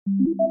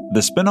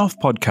The Spin-Off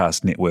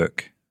Podcast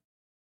Network.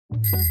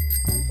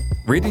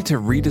 Ready to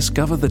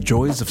rediscover the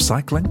joys of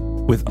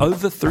cycling? With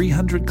over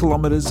 300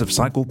 kilometres of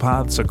cycle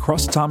paths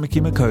across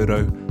Tāmaki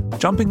Makaurau,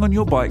 jumping on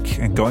your bike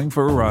and going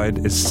for a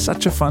ride is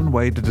such a fun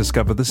way to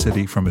discover the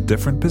city from a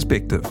different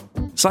perspective.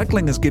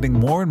 Cycling is getting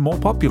more and more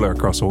popular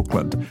across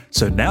Auckland,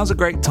 so now's a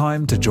great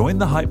time to join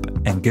the hype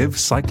and give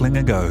cycling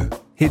a go.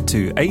 Head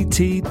to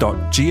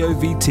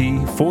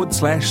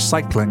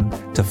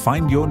at.govt/cycling to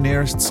find your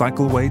nearest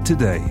cycleway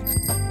today.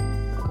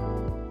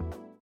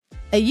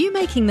 Are you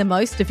making the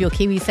most of your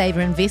KiwiSaver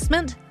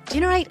investment?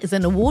 Generate is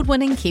an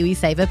award-winning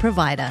KiwiSaver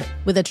provider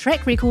with a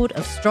track record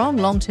of strong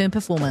long-term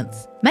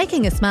performance.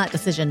 Making a smart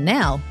decision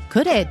now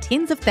could add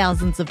tens of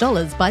thousands of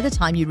dollars by the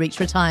time you reach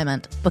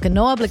retirement. Book a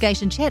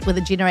no-obligation chat with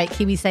a Generate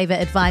KiwiSaver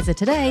advisor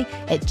today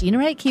at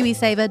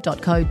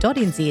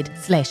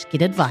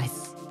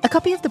generatekiwisaver.co.nz/get-advice. A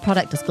copy of the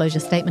product disclosure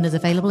statement is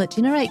available at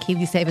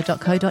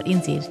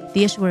generatekiwisaver.co.nz.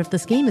 The issuer of the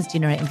scheme is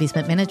Generate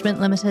Investment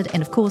Management Limited,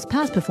 and of course,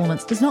 past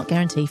performance does not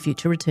guarantee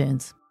future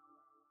returns.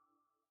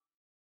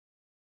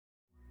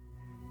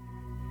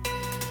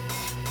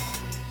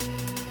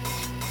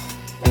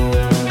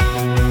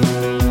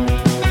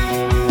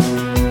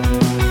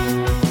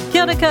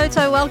 Kia ora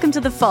koutou, welcome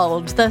to The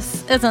Fold.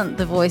 This isn't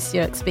the voice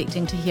you're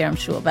expecting to hear, I'm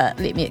sure, but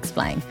let me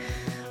explain.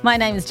 My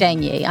name is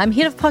Jane Yee. I'm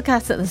head of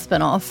podcasts at The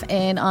Spin-Off,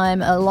 and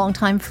I'm a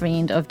long-time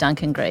friend of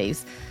Duncan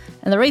Greive.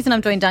 And the reason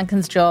I'm doing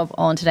Duncan's job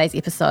on today's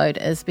episode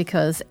is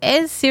because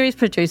as series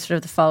producer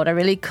of The Fold, I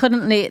really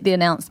couldn't let the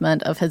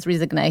announcement of his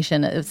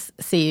resignation as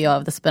CEO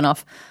of The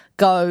Spin-Off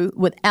go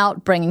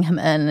without bringing him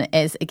in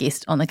as a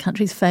guest on the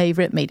country's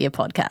favourite media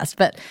podcast.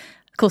 But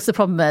of course, the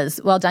problem is,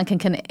 while Duncan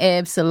can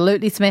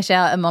absolutely smash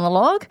out a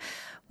monologue,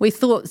 we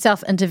thought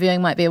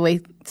self-interviewing might be a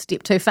wee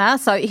step too far.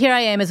 So here I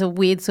am as a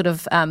weird sort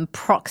of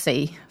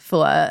proxy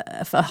for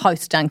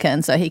host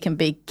Duncan, so he can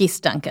be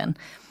guest Duncan.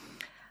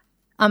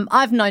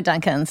 I've known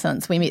Duncan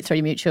since we met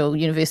through mutual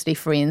university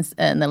friends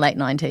in the late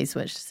 90s,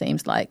 which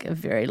seems like a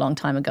very long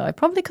time ago,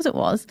 probably because it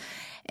was.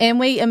 And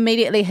we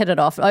immediately hit it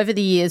off. Over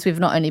the years, we've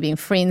not only been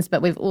friends,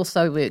 but we've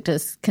also worked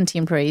as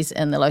contemporaries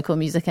in the local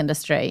music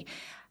industry.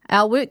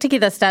 Our work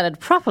together started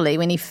properly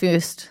when he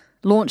first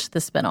launched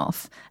The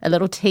Spin-Off, a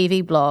little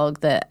TV blog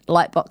that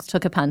Lightbox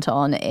took a punt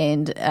on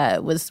and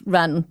was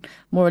run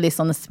more or less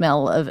on the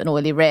smell of an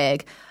oily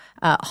rag,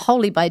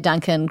 wholly by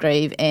Duncan,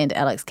 Greive and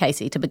Alex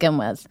Casey to begin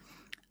with.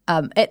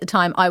 At the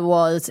time, I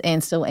was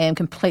and still am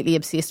completely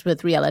obsessed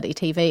with reality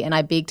TV, and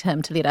I begged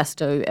him to let us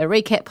do a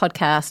recap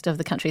podcast of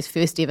the country's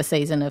first ever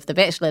season of The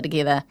Bachelor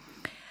together.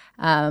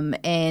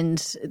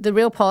 And The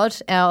Real Pod,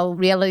 our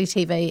reality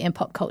TV and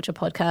pop culture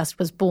podcast,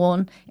 was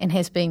born and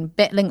has been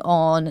battling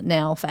on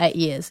now for 8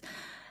 years.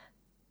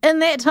 In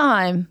that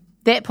time,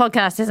 that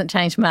podcast hasn't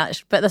changed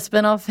much, but The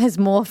Spin-Off has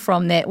morphed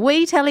from that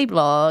wee telly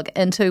blog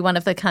into one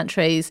of the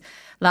country's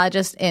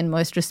largest and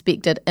most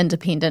respected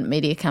independent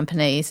media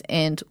companies,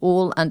 and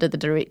all under the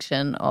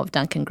direction of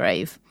Duncan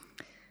Greive.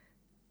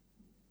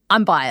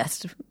 I'm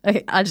biased.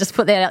 Okay, I'll just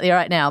put that out there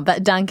right now.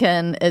 But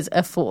Duncan is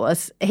a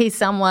force. He's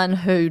someone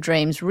who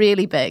dreams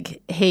really big.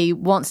 He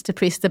wants to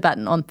press the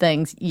button on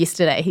things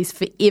yesterday. He's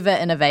forever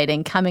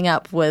innovating, coming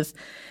up with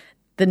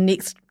the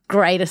next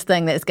greatest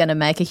thing that's going to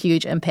make a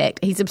huge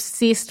impact. He's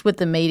obsessed with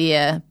the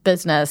media,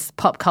 business,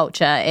 pop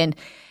culture, and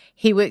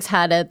he works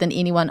harder than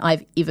anyone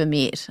I've ever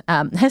met.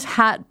 His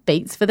heart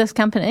beats for this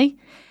company,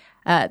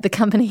 the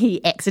company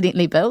he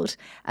accidentally built,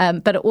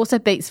 but it also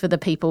beats for the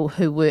people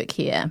who work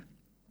here.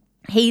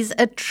 He's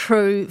a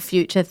true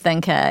future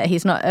thinker.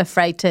 He's not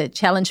afraid to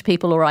challenge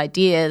people or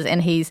ideas, and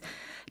he's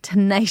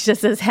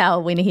tenacious as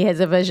hell when he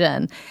has a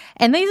vision.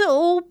 And these are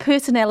all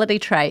personality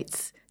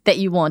traits that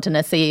you want in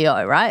a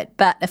CEO, right?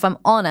 But if I'm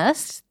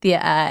honest,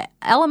 there are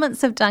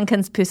elements of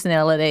Duncan's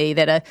personality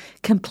that are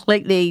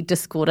completely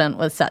discordant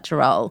with such a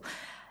role.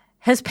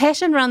 His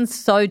passion runs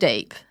so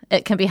deep,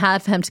 it can be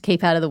hard for him to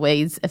keep out of the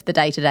weeds of the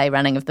day-to-day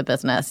running of the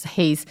business.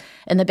 He's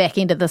in the back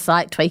end of the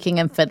site tweaking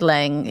and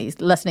fiddling. He's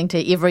listening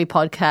to every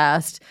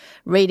podcast,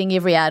 reading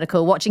every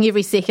article, watching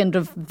every second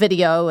of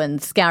video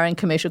and scouring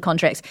commercial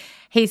contracts.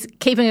 He's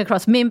keeping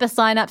across member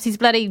sign-ups. He's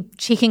bloody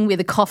checking where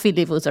the coffee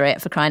levels are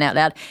at, for crying out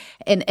loud.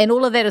 And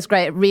all of that is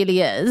great. It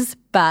really is.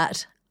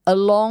 But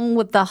along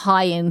with the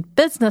high-end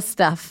business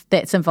stuff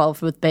that's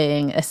involved with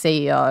being a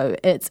CEO,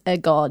 it's a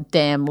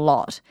goddamn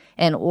lot.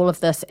 And all of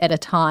this at a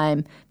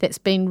time that's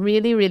been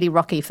really, really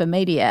rocky for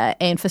media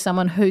and for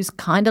someone who's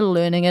kind of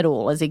learning it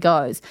all as he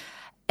goes.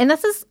 And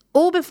this is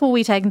all before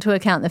we take into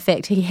account the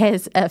fact he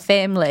has a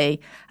family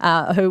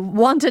who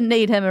want and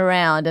need him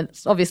around. And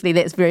obviously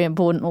that's very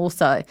important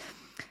also.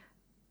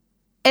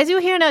 As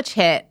you'll hear in our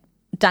chat,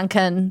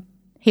 Duncan,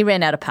 he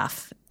ran out of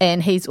puff.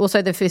 And he's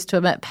also the first to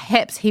admit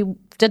perhaps he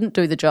didn't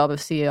do the job of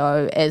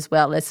CEO as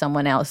well as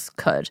someone else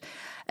could.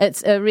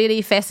 It's a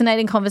really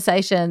fascinating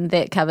conversation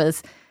that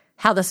covers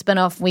how the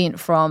spin-off went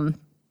from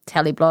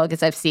teleblog,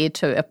 as I've said,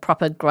 to a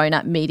proper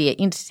grown-up media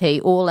entity,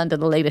 all under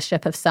the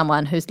leadership of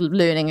someone who's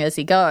learning as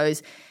he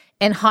goes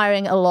and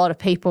hiring a lot of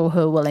people who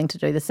are willing to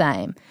do the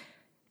same.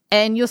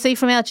 And you'll see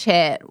from our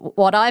chat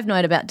what I've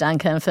known about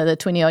Duncan for the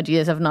 20-odd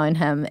years I've known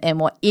him, and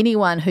what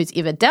anyone who's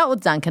ever dealt with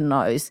Duncan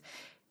knows.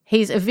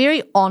 He's a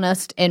very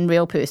honest and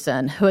real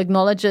person who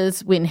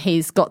acknowledges when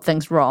he's got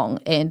things wrong,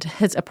 and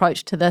his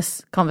approach to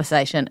this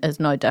conversation is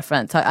no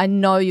different. So I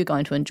know you're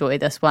going to enjoy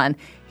this one.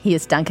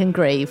 Here's Duncan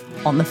Greive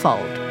on The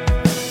Fold.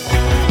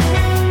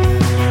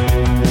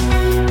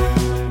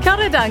 Kia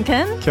ora,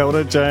 Duncan. Kia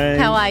ora, Jane.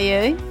 How are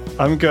you?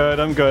 I'm good.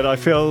 I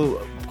feel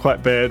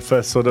quite bad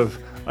for sort of,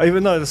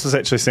 even though this was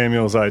actually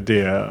Samuel's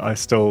idea,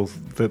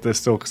 there's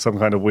still some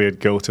kind of weird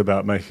guilt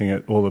about making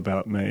it all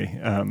about me,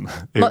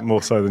 even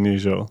more so than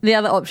usual. The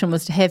other option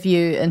was to have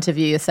you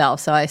interview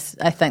yourself, so I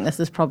think this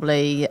is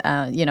probably,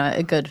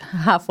 a good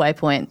halfway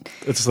point.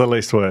 It's the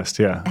least worst,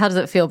 yeah. How does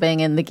it feel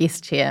being in the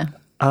guest chair?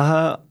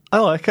 I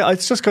like it.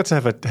 It's just got to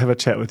have a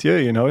chat with you,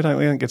 we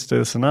don't get to do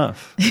this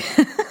enough.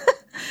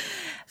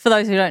 For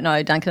those who don't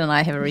know, Duncan and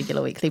I have a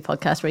regular weekly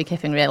podcast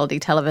recapping reality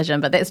television,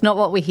 but that's not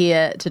what we're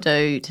here to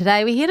do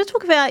today. We're here to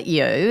talk about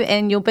you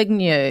and your big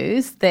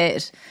news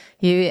that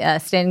you are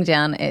standing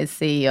down as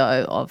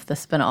CEO of the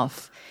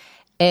spin-off.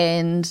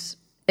 And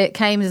it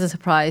came as a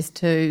surprise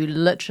to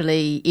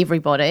literally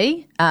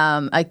everybody,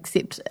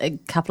 except a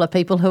couple of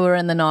people who were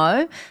in the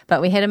know.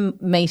 But we had a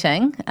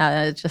meeting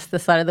just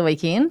this side of the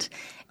weekend,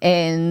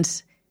 and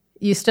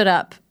you stood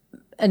up,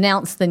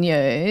 announced the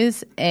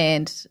news,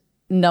 and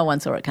no one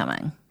saw it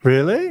coming.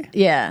 Really?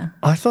 Yeah.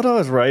 I thought I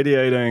was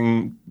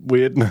radiating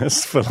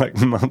weirdness for like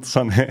months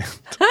on end.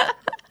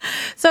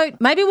 So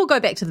maybe we'll go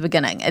back to the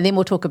beginning and then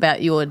we'll talk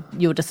about your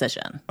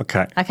decision.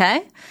 Okay.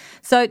 Okay?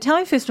 So tell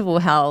me first of all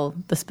how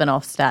the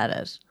spin-off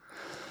started.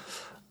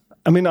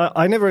 I mean,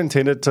 I never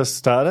intended to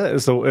start it,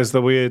 is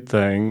the weird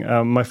thing.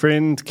 My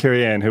friend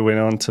Kerry Ann, who went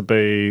on to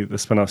be the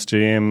spin-off's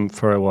GM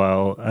for a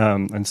while,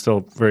 and still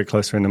a very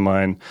close friend of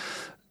mine,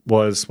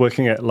 was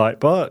working at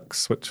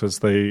Lightbox, which was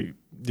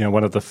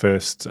one of the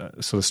first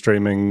sort of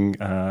streaming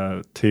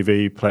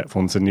TV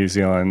platforms in New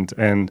Zealand,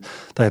 and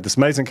they had this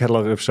amazing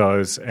catalogue of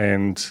shows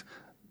and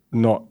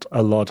not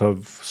a lot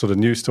of sort of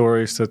news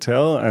stories to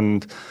tell.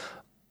 And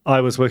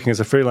I was working as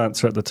a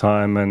freelancer at the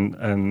time,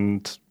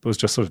 and was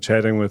just sort of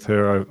chatting with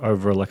her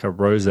over like a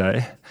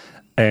rosé,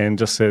 and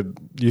just said,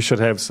 you should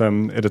have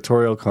some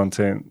editorial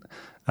content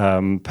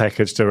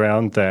packaged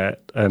around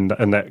that, and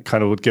that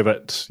kind of would give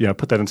it,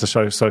 put that into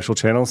social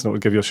channels, and it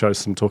would give your show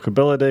some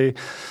talkability.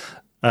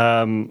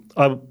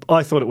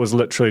 I thought it was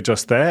literally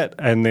just that,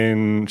 and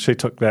then she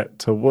took that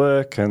to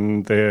work,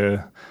 and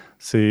their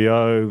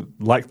CEO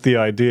liked the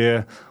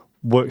idea,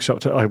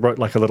 workshopped it. I wrote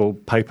like a little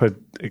paper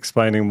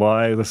explaining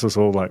why this was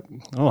all like,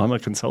 I'm a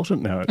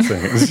consultant now, it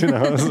seems.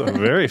 This is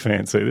very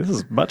fancy. This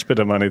is much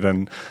better money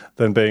than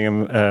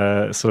being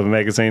a sort of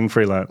magazine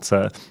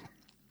freelancer.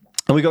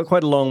 And we got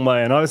quite a long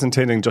way, and I was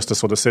intending just to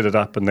sort of set it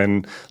up and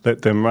then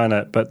let them run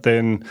it, but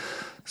then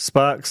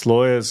Sparks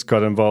lawyers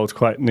got involved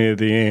quite near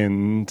the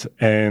end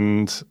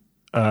and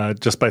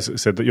just basically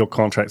said that your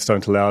contracts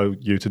don't allow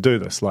you to do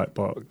this,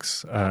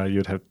 Lightbox.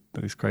 You'd have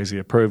these crazy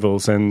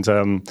approvals. And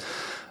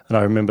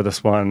I remember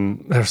this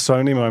one. There are so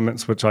many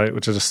moments which I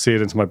just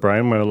seared into my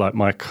brain where like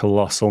my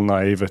colossal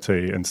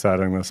naivety in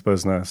starting this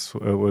business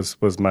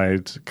was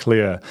made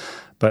clear.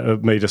 But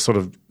of me just sort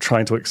of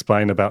trying to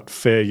explain about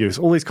fair use,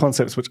 all these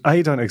concepts which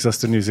A, don't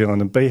exist in New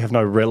Zealand, and B, have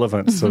no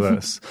relevance to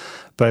this.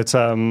 But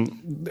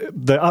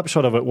the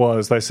upshot of it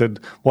was they said,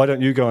 why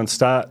don't you go and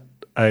start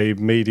a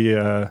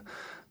media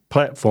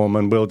platform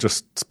and we'll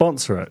just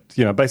sponsor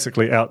it,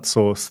 basically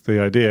outsource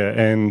the idea.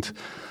 And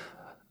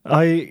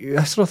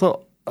I sort of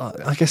thought,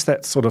 I guess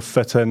that sort of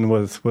fits in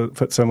with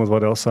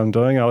what else I'm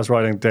doing. I was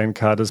writing Dan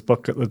Carter's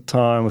book at the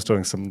time, was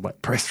doing some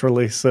like press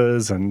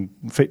releases and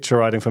feature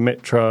writing for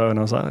Metro, and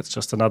I was like, it's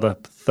just another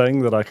thing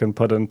that I can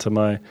put into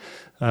my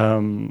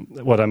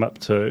what I'm up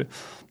to.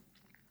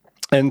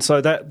 And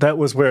so that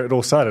was where it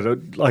all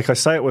started. Like I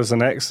say, it was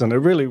an accident. It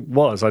really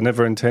was. I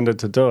never intended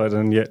to do it,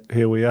 and yet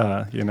here we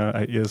are,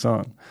 8 years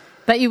on.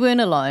 But you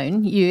weren't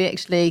alone. You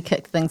actually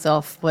kicked things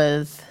off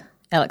with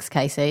Alex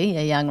Casey,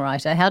 a young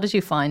writer. How did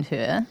you find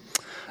her?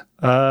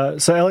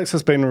 So Alex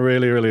has been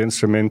really, really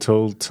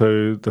instrumental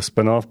to the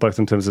spin-off, both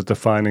in terms of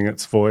defining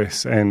its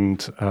voice and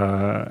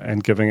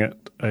giving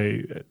it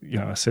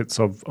a sense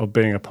of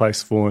being a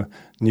place for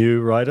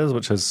new writers,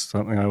 which is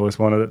something I always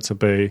wanted it to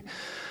be.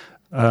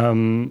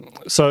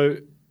 So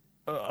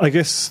I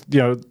guess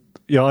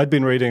I'd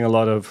been reading a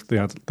lot of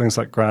things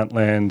like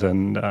Grantland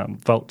and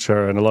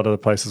Vulture and a lot of the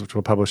places which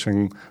were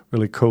publishing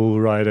really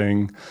cool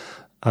writing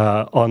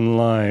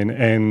online,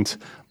 and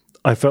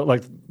I felt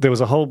like there was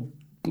a whole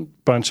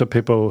bunch of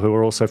people who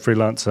were also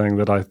freelancing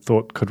that I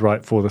thought could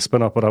write for the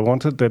spin-off, but I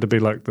wanted there to be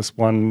like this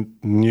one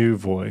new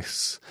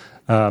voice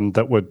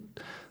that would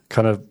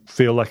kind of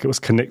feel like it was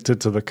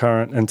connected to the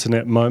current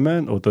internet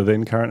moment or the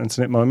then current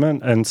internet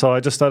moment. And so I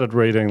just started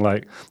reading,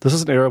 like, this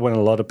is an era when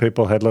a lot of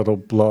people had little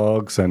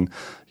blogs, and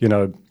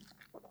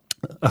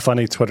a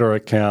funny Twitter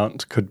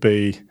account could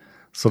be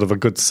sort of a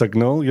good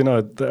signal,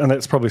 and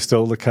that's probably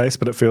still the case,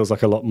 but it feels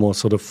like a lot more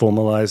sort of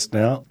formalized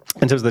now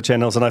in terms of the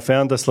channels. And I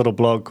found this little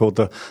blog called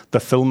The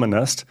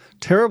Filminist,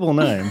 terrible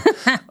name,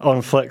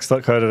 on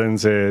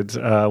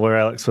flicks.co.nz, where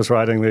Alex was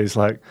writing these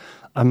like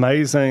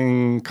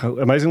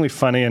amazingly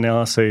funny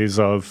analyses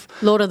of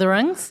Lord of the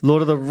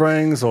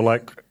Rings, or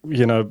like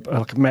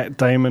Matt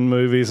Damon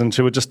movies, and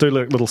she would just do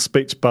like little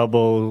speech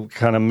bubble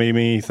kind of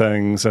meme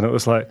things, and it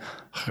was like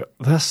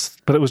this,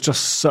 but it was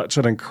just such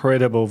an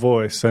incredible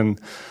voice. And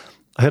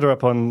I hit her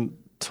up on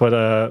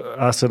Twitter,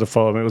 asked her to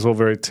follow me. It was all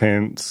very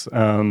tense.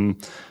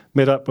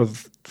 Met up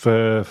with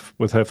her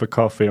for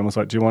coffee and was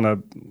like, do you want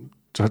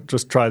to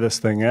just try this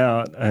thing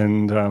out?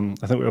 And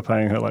I think we were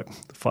paying her like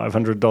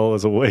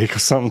 $500 a week or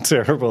some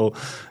terrible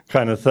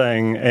kind of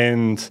thing.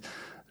 And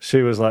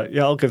she was like,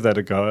 yeah, I'll give that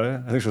a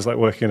go. I think she was like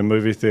working in a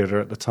movie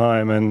theatre at the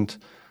time and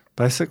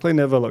basically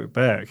never looked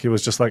back. He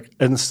was just like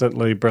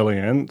instantly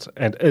brilliant,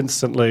 and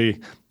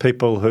instantly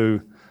people who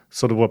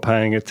sort of were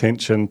paying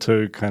attention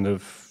to kind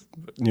of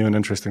new and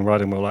interesting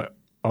writing were like,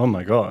 oh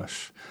my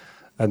gosh.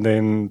 And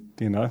then,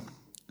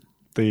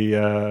 we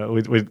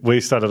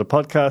started a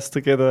podcast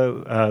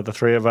together, the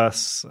three of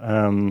us.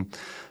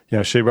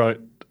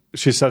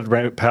 She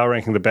started power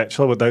ranking The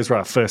Bachelor, but those were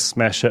our first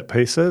smash hit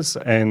pieces,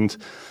 and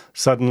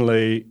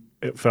suddenly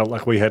it felt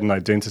like we had an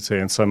identity,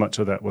 and so much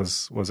of that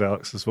was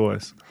Alex's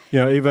voice.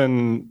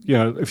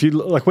 If you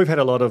like, we've had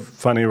a lot of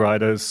funny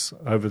writers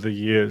over the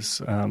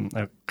years.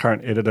 Our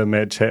current editor,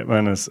 Mad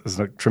Chapman, is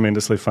a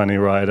tremendously funny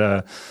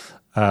writer.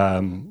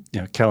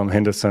 Callum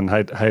Henderson,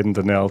 Hayden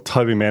Donnell,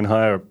 Toby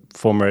Manhire,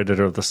 former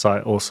editor of the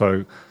site,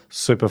 also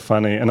super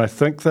funny. And I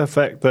think the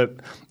fact that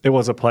it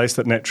was a place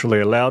that naturally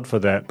allowed for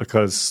that,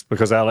 because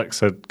Alex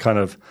had kind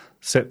of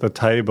set the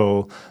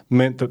table,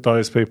 meant that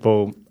those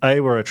people, A,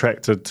 were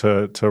attracted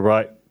to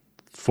write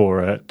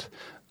for it,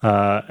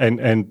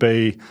 and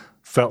B,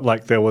 felt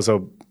like there was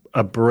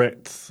a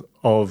breadth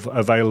of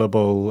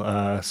available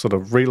sort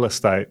of real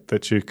estate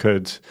that you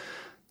could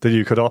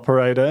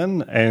operate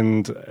in,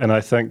 and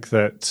I think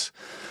that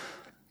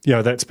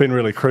that's been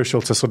really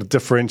crucial to sort of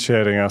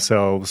differentiating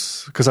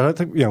ourselves, because I don't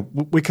think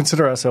we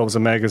consider ourselves a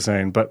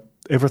magazine, but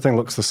everything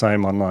looks the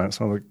same online. It's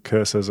one of the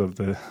curses of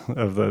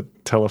the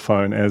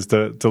telephone as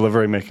the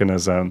delivery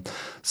mechanism.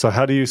 So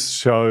how do you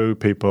show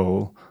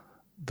people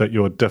that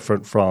you're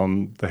different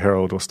from the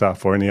Herald or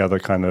Stuff or any other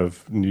kind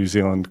of New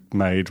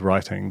Zealand-made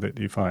writing that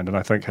you find? And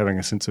I think having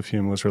a sense of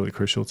humour was really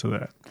crucial to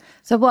that.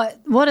 So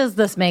what is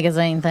this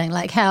magazine thing?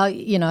 Like how,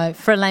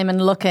 for a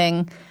layman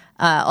looking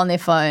on their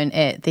phone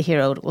at the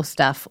Herald or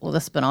Stuff or the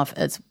Spin-Off,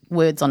 it's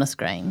words on a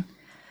screen.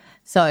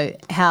 So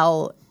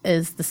how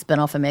is the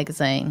Spin-Off a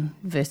magazine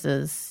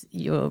versus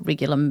your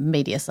regular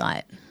media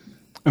site?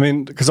 I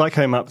mean, because I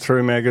came up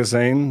through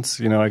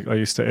magazines. I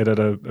used to edit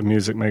a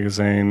music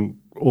magazine,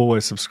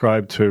 always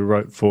subscribed to,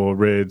 wrote for,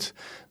 read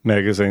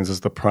magazines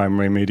as the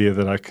primary media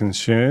that I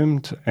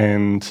consumed.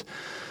 And,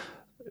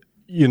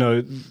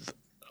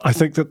 I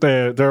think that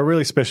they're a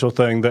really special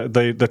thing. That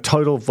the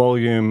total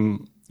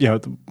volume,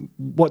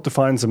 what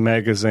defines a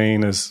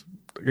magazine is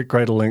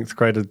greater length,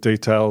 greater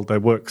detail. They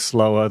work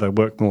slower. They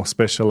work more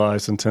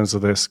specialised in terms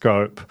of their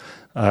scope.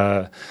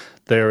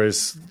 They're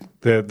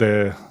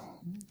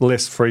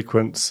less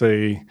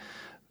frequency.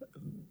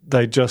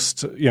 They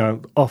just,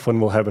 often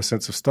will have a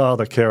sense of style.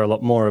 They care a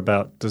lot more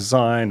about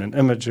design and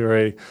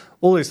imagery,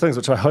 all these things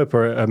which I hope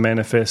are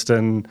manifest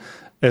in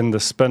the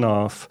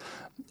Spin-Off,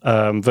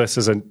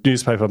 versus a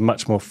newspaper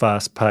much more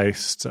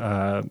fast-paced,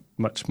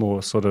 much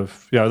more sort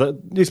of, the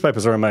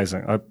newspapers are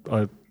amazing.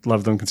 I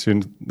love them,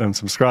 consume them,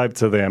 subscribe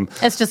to them.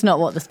 It's just not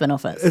what the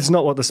Spin-Off is. It's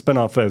not what the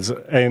Spin-Off is.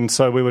 And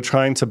so we were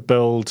trying to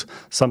build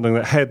something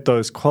that had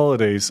those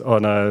qualities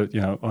on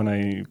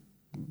a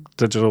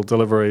digital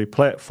delivery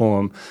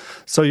platform.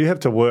 So you have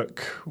to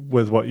work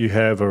with what you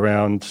have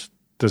around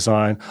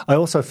design. I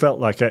also felt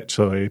like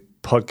actually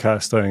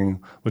podcasting,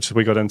 which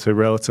we got into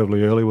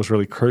relatively early, was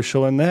really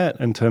crucial in that,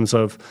 in terms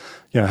of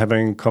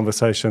having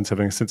conversations,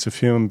 having a sense of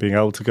humour, being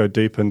able to go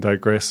deep and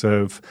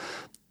digressive.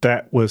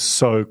 That was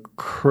so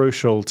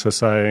crucial to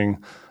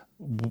saying,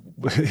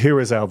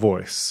 here is our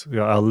voice.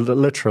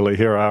 Literally,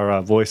 here are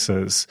our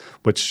voices,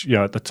 which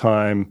at the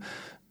time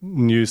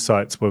news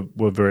sites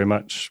were very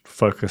much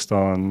focused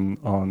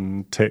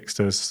on text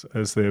as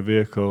their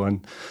vehicle.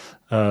 And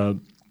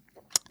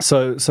these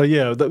are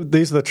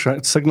the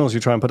signals you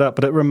try and put up,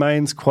 but it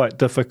remains quite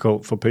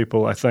difficult for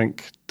people, I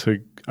think,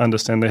 to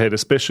understand their head,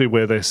 especially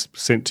where they're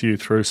sent to you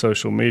through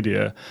social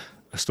media.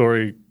 A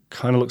story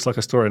kind of looks like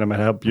a story, no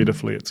matter how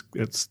beautifully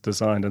it's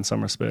designed in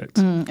some respects.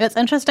 It's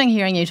interesting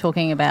hearing you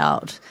talking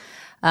about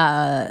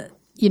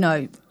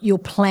your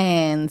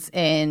plans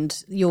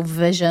and your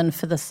vision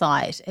for the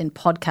site and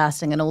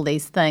podcasting and all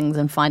these things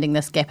and finding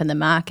this gap in the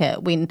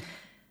market, when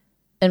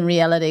in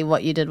reality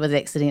what you did was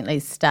accidentally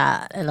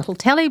start a little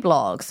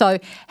teleblog. So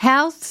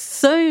how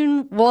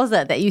soon was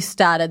it that you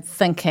started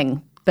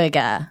thinking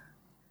bigger?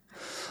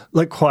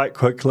 Like quite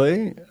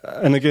quickly.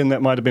 And again,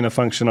 that might have been a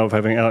function of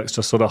having Alex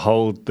just sort of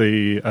hold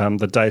the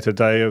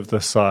day-to-day of the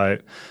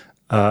site.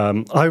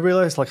 I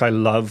realised I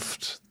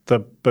loved the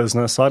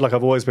business side. Like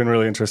I've always been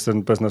really interested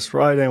in business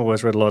writing,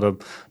 always read a lot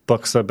of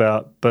books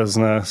about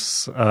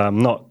business,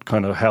 not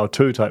kind of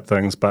how-to type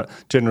things, but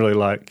generally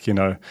like,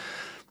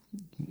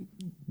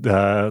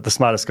 the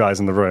smartest guys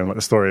in the room, like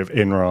the story of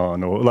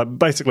Enron, or like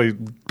basically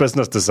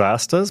business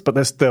disasters, but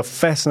they're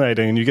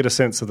fascinating, and you get a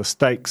sense of the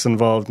stakes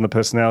involved and the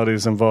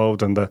personalities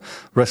involved and the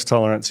risk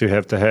tolerance you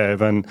have to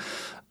have. And,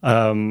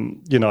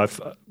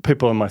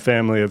 people in my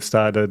family have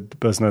started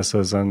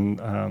businesses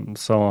and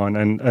so on.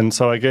 And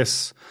so I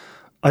guess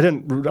I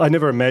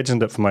never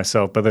imagined it for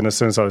myself, but then as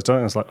soon as I was doing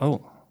it, I was like,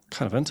 oh,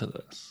 kind of into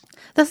this.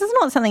 This is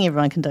not something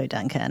everyone can do,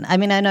 Duncan. I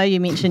mean, I know you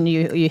mentioned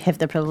you have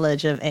the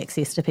privilege of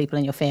access to people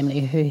in your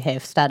family who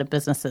have started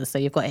businesses, so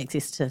you've got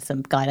access to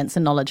some guidance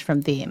and knowledge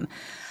from them.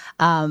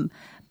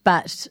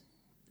 But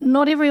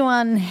not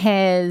everyone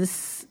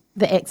has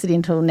the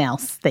accidental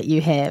nous that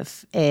you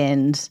have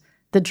and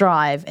the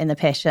drive and the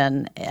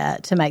passion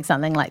to make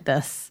something like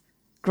this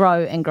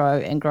grow and grow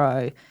and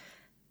grow.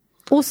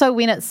 Also,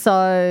 when it's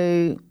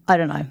so, I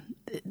don't know,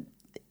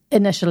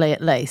 initially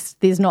at least,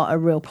 there's not a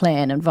real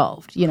plan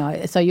involved,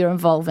 so you're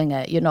involving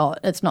it.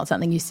 It's not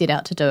something you set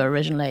out to do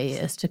originally,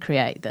 is to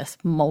create this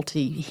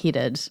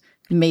multi-headed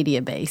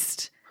media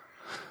beast.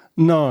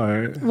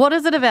 No. What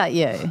is it about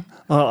you?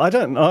 I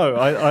don't know.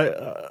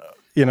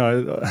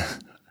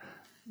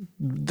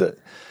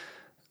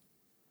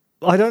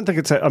 I don't think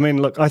it's, I mean,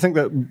 look, I think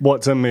that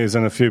what's in me is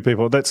in a few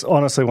people. That's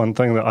honestly one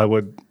thing that I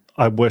would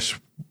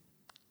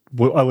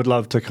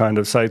love to kind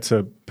of say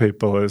to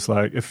people is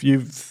like, if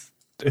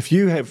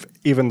you have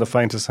even the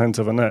faintest hint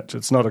of an itch,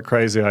 it's not a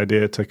crazy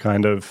idea to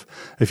kind of,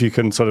 if you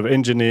can sort of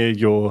engineer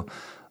your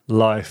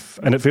life,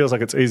 and it feels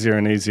like it's easier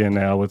and easier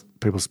now with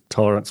people's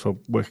tolerance for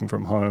working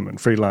from home and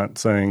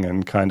freelancing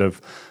and kind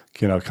of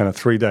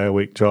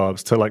 3-day-a-week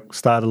jobs, to like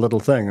start a little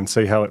thing and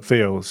see how it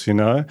feels,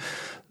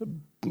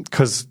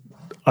 because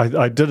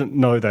I didn't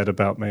know that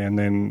about me, and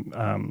then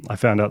I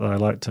found out that I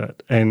liked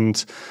it.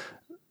 And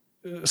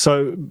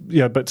so,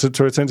 but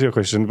to return to your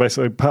question,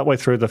 basically partway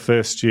through the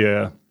first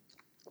year,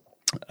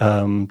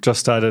 just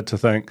started to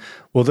think,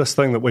 well, this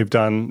thing that we've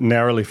done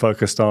narrowly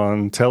focused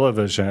on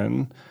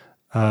television,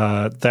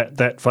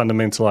 that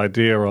fundamental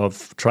idea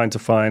of trying to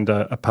find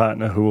a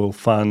partner who will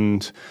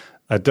fund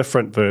a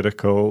different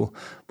vertical,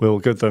 we'll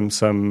give them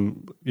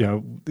some,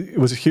 it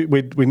was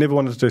we never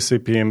wanted to do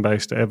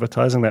CPM-based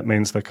advertising. That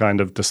means the kind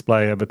of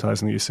display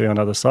advertising that you see on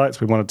other sites.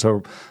 We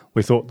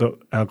thought that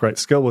our great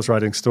skill was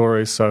writing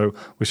stories, so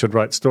we should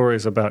write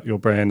stories about your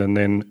brand, and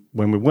then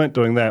when we weren't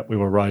doing that, we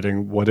were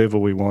writing whatever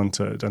we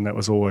wanted, and that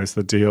was always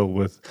the deal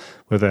with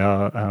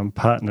our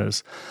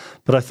partners.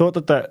 But I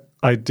thought that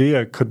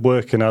idea could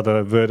work in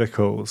other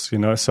verticals,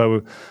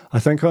 So I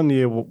think on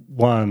year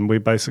one, we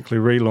basically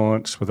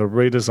relaunched with a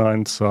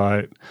redesigned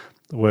site,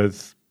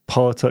 with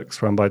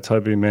politics run by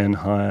Toby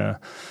Manhire,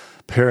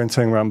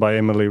 parenting run by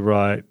Emily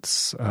Wright,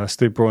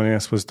 Steve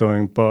Bronius was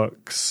doing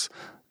books.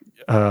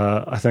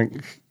 I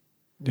think,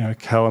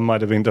 Callum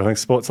might have been doing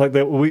sports. Like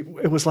that,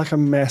 it was like a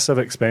massive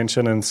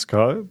expansion in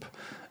scope.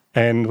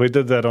 And we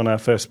did that on our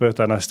first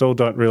birthday, and I still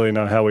don't really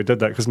know how we did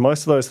that, because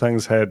most of those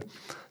things had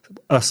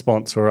a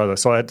sponsor or other.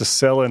 So I had to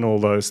sell in all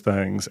those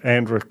things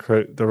and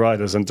recruit the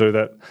writers and do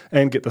that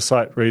and get the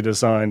site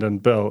redesigned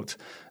and built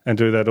and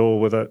do that all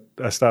with a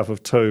staff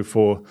of 2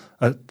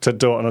 to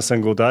do it on a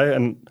single day.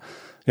 And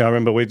I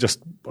remember I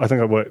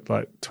think I worked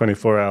like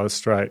 24 hours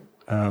straight,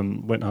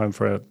 went home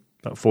for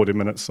about 40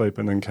 minutes sleep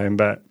and then came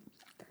back.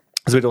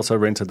 Because we'd also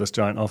rented this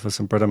giant office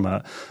in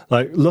Britomart.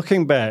 Like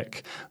looking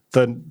back,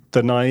 the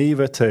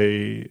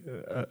naivety,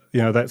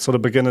 that sort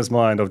of beginner's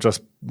mind of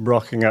just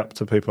rocking up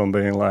to people and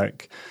being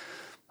like,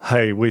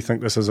 hey, we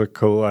think this is a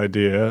cool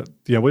idea.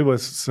 We were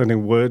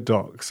sending Word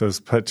docs as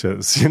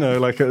pictures,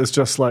 like it was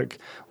just like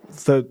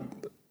the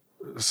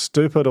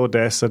stupid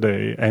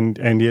audacity,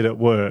 and yet it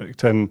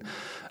worked. And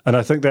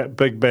I think that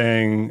big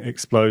bang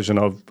explosion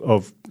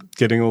of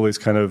getting all these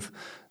kind of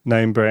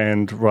name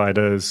brand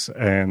writers,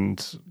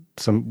 and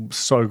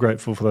so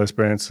grateful for those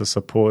brands to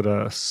support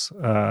us,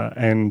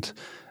 and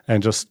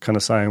just kind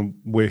of saying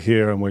we're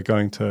here and we're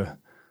going to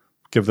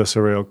give this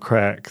a real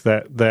crack.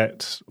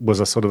 That was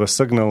a sort of a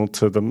signal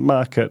to the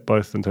market,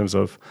 both in terms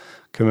of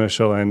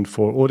commercial and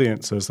for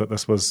audiences, that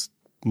this was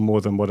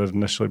more than what it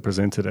initially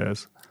presented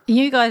as.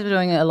 You guys were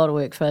doing a lot of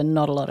work for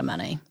not a lot of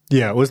money.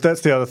 Yeah,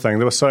 that's the other thing.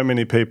 There were so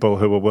many people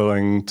who were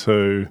willing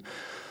to,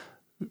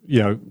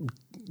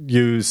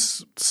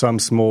 use some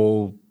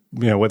small,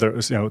 whether it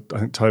was, I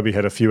think Toby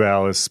had a few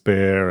hours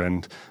spare,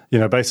 and,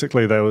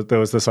 basically there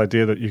was this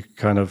idea that you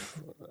kind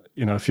of,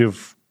 if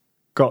you've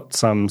got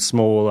some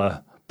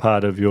smaller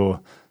part of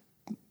your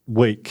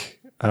week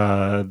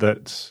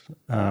that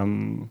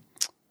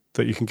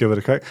you can give it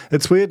a crack.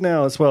 It's weird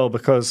now as well,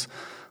 because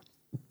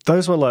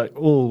those were like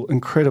all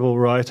incredible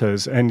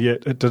writers, and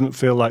yet it didn't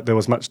feel like there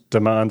was much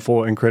demand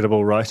for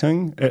incredible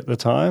writing at the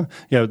time.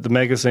 The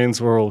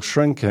magazines were all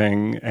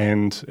shrinking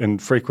and in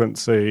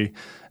frequency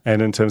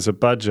and in terms of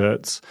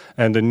budgets,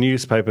 and the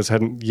newspapers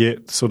hadn't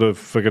yet sort of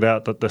figured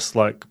out that this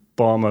like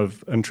bomb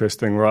of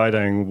interesting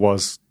writing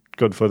was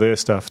good for their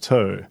stuff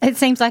too. It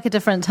seems like a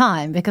different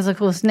time because, of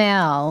course,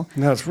 now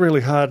it's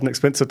really hard and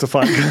expensive to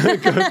find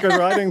good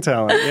writing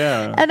talent,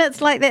 yeah. And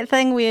it's like that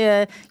thing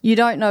where you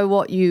don't know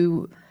what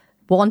you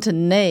want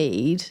and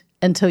need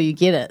until you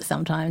get it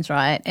sometimes,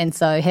 right? And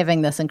so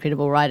having this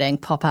incredible writing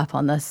pop up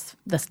on this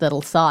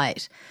little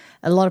site,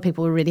 a lot of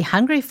people were really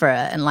hungry for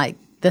it and like,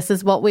 this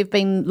is what we've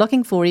been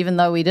looking for, even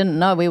though we didn't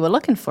know we were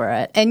looking for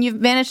it. And you've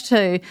managed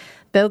to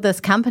build this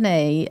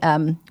company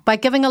by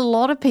giving a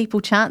lot of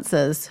people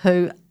chances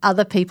who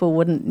other people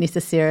wouldn't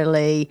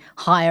necessarily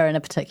hire in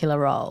a particular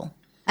role.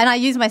 And I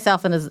use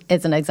myself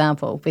as an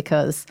example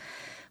because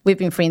we've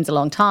been friends a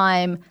long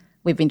time.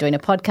 We've been doing a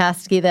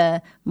podcast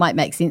together. Might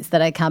make sense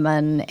that I come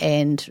in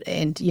and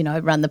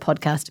run the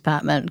podcast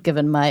department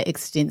given my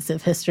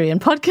extensive history in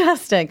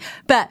podcasting.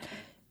 But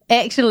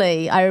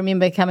actually, I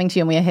remember coming to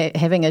you and we were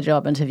having a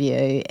job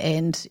interview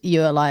and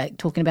you were like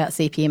talking about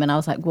CPM and I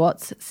was like,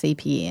 what's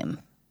CPM?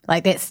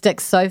 Like that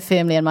sticks so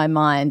firmly in my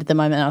mind the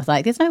moment I was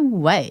like, there's no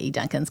way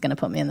Duncan's going to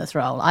put me in this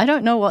role. I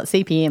don't know what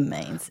CPM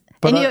means.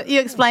 But you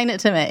explain it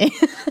to me.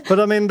 But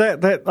I mean,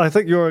 that I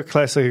think you're a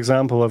classic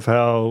example of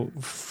how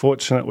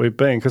fortunate we've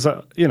been because,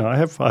 I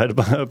have hired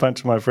a bunch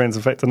of my friends.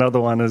 In fact, another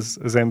one is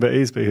Amber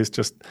Easby, who's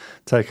just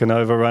taken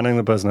over running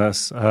the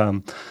business.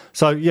 I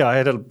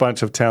had a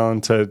bunch of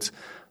talented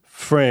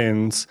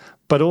friends.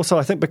 But also,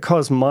 I think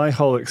because my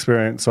whole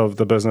experience of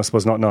the business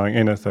was not knowing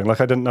anything.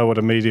 Like, I didn't know what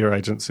a media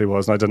agency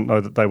was, and I didn't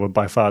know that they were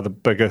by far the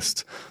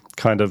biggest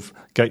kind of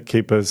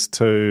gatekeepers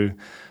to...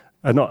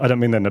 I don't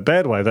mean that in a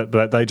bad way,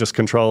 but they just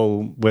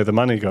control where the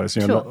money goes.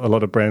 Sure. A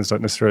lot of brands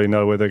don't necessarily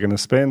know where they're going to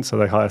spend, so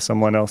they hire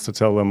someone else to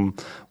tell them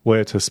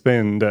where to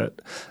spend it.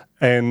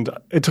 And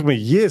it took me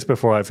years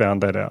before I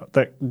found that out,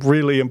 that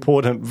really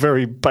important,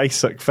 very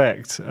basic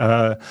fact.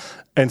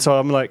 And so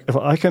I'm like, if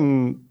I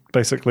can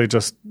basically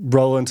just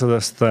roll into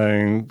this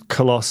thing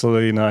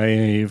colossally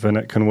naive and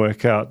it can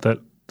work out, that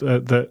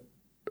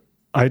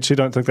I actually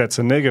don't think that's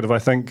a negative. I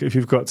think if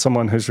you've got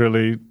someone who's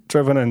really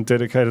driven and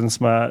dedicated and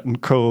smart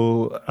and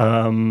cool,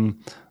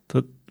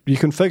 that you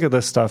can figure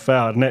this stuff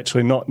out, and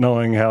actually not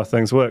knowing how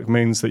things work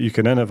means that you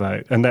can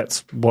innovate. And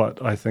that's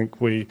what I think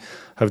we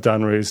have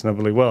done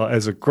reasonably well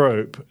as a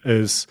group,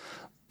 is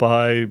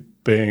by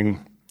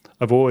being...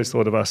 I've always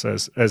thought of us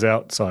as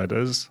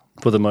outsiders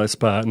for the most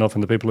part, and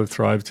often the people who've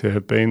thrived here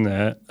have been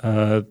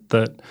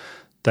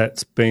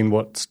that's been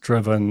what's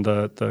driven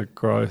the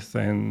growth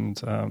and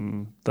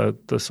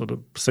the sort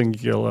of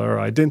singular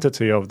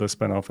identity of the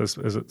spin-off is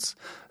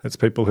it's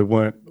people who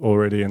weren't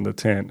already in the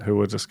tent, who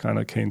were just kind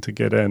of keen to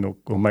get in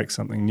or make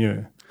something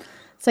new.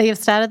 So you've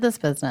started this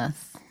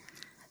business,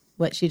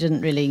 which you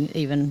didn't really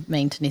even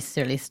mean to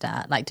necessarily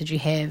start. Like, did you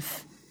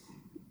have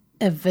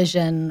a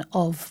vision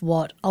of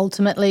what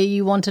ultimately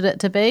you wanted it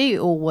to be,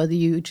 or were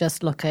you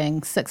just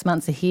looking 6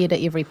 months ahead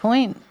at every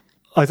point?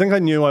 I think I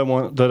knew I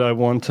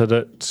wanted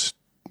it,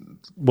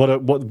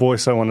 what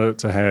voice I wanted it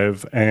to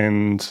have,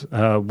 and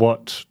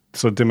what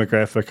sort of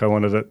demographic I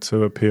wanted it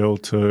to appeal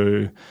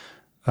to,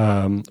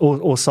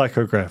 or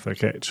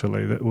psychographic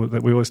actually.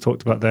 That we always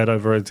talked about that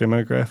over a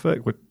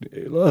demographic.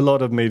 A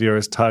lot of media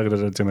is targeted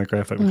at a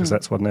demographic because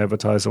that's what an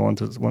advertiser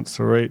wants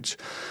to reach.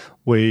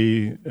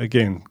 We,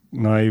 again,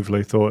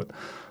 naively thought,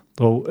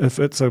 well, if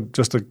it's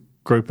just a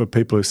group of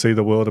people who see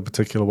the world a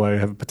particular way,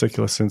 have a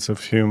particular sense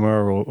of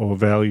humour or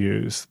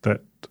values,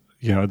 that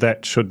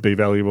that should be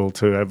valuable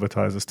to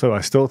advertisers too. I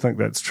still think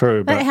that's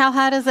true. But how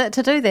hard is it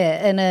to do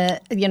that?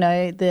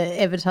 The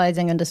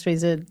advertising industry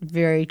is a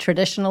very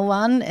traditional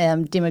one.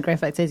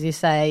 Demographics, as you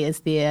say,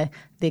 is their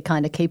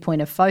kind of key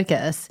point of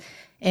focus.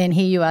 And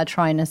here you are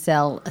trying to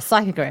sell a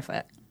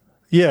psychographic.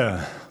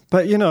 Yeah.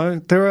 But,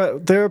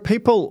 there are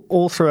people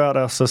all throughout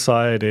our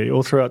society,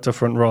 all throughout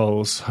different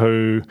roles,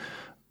 who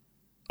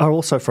are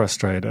also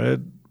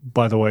frustrated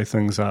by the way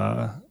things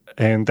are.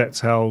 And that's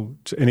how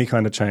any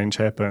kind of change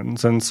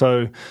happens. And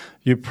so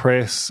you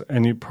press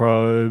and you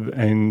probe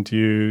and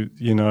you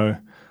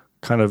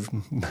kind of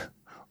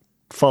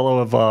follow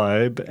a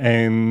vibe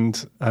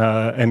and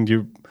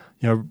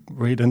you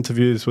read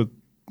interviews with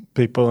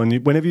people,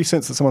 and whenever you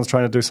sense that someone's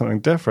trying to do something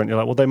different, you're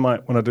like, well, they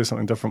might want to do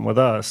something different with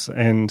us.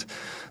 And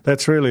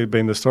that's really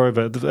been the story of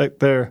it.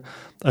 They're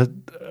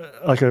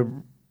like a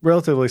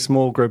relatively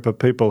small group of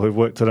people who've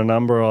worked at a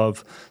number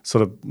of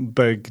sort of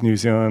big New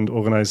Zealand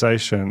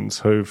organisations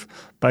who've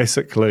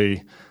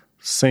basically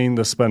seen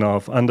the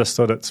spin-off,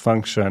 understood its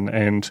function,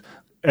 and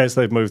as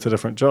they've moved to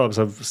different jobs,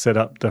 have set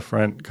up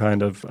different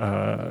kind of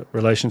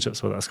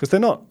relationships with us, because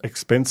they're not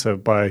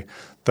expensive by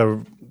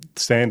the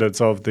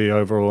standards of the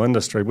overall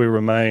industry. We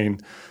remain,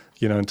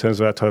 in terms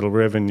of our total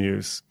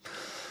revenues,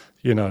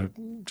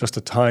 just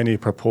a tiny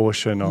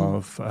proportion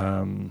of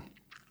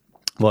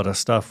what a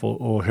Stuff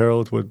or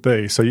Herald would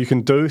be. So you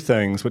can do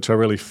things which are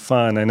really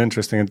fun and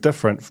interesting and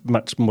different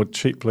much more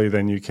cheaply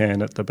than you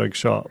can at the big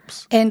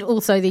shops. And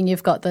also then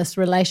you've got this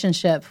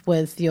relationship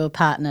with your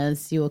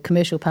partners, your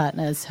commercial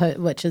partners,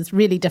 which is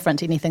really different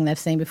to anything they've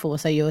seen before.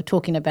 So you're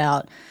talking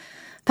about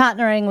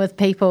partnering with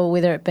people,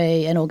 whether it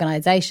be an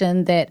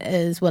organisation that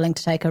is willing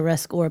to take a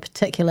risk or a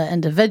particular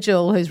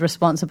individual who's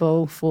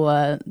responsible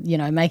for,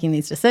 making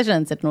these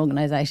decisions at an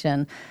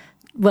organisation,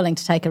 willing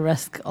to take a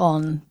risk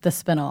on the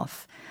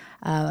spin-off.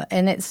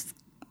 And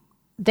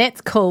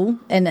that's cool.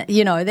 And,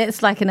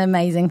 that's like an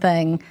amazing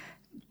thing,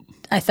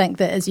 I think,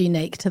 that is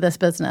unique to this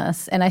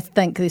business. And I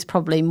think there's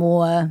probably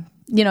more,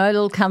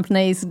 little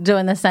companies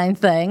doing the same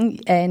thing.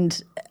 And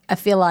I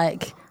feel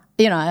like,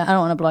 I don't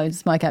want to blow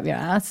smoke up your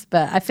ass,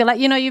 but I feel like,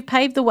 you've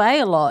paved the way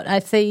a lot. I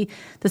see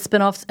the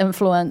spin-off's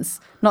influence,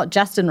 not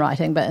just in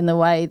writing, but in the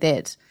way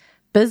that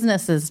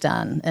business is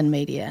done in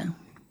media.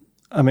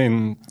 I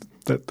mean,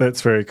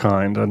 that's very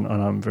kind, and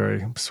I'm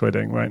very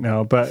sweating right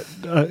now. But,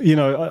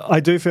 I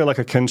do feel like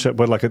a kinship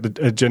with like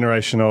a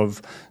generation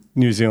of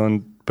New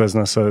Zealand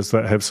businesses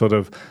that have sort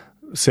of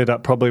set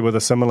up probably with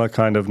a similar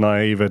kind of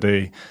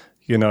naivety,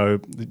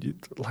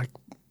 like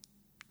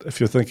if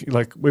you're thinking,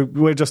 like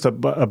we're just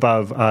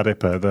above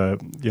arepa,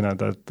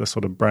 the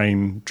sort of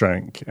brain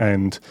drink.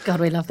 And God,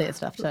 we love that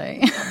stuff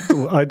too.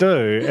 I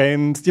do.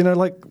 And,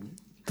 like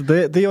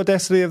the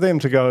audacity of them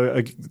to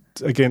go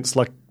against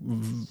like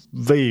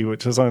V,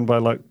 which is owned by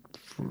like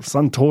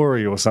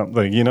Suntory or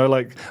something,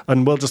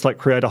 and we'll just like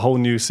create a whole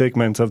new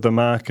segment of the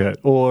market,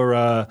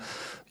 or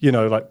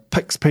like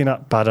Pix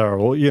peanut butter,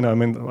 or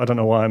I don't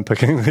know why I'm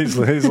picking these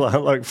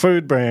like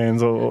food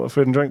brands or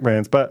food and drink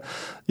brands, but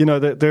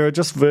there are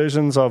just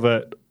versions of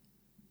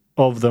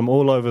them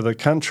all over the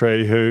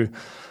country who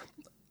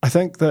I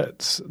think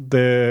that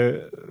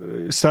they're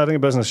starting a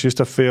business used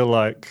to feel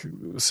like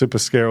super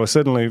scary. Or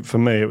certainly for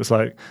me, it was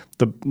like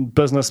the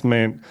business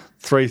meant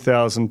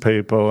 3,000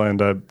 people and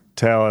a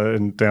tower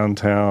in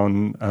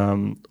downtown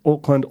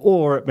Auckland,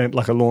 or it meant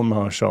like a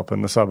lawnmower shop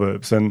in the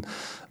suburbs. And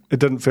it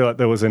didn't feel like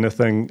there was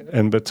anything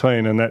in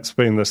between. And that's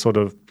been the sort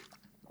of,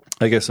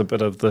 I guess, a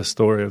bit of the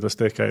story of this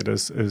decade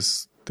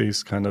is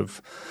these kind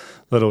of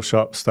little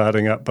shops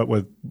starting up, but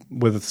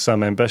with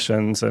some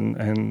ambitions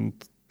and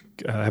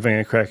having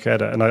a crack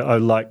at it. And I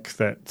like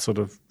that sort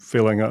of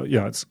feeling,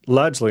 it's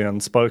largely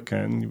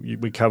unspoken.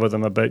 We cover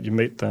them a bit, you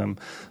meet them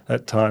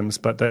at times,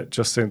 but that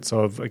just sense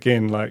of,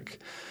 again, like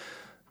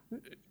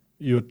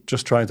you're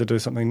just trying to do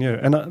something new.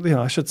 And,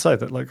 I should say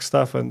that like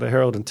Stuff and the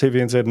Herald and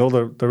TVNZ and all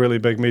the really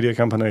big media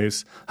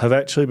companies have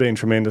actually been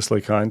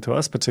tremendously kind to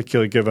us,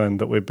 particularly given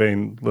that we've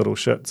been little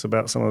shits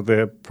about some of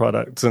their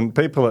products and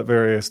people at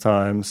various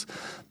times,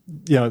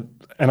 and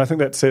I think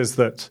that says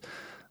that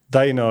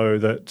they know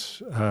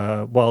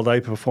that while they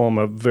perform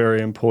a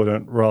very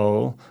important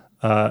role,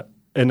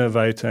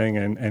 innovating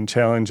and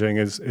challenging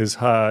is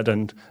hard,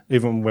 and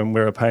even when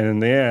we're a pain in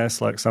the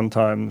ass, like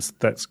sometimes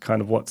that's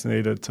kind of what's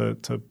needed to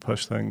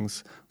push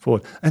things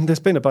forward. And there's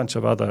been a bunch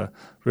of other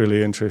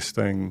really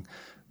interesting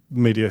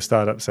media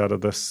startups out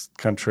of this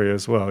country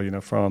as well,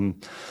 from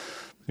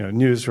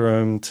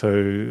Newsroom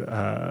to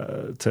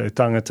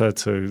Tangata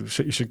to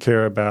Shit You Should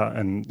Care About,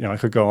 and I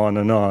could go on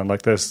and on.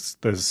 Like this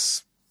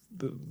is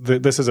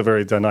a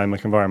very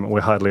dynamic environment.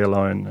 We're hardly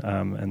alone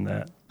in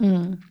that.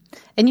 Mm.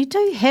 And you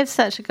do have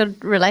such a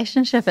good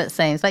relationship, it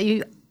seems. Like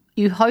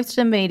you host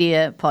a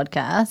media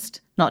podcast,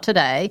 not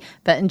today,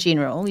 but in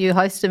general, you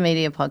host a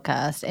media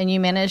podcast and you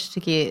manage to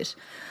get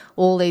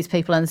all these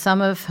people, and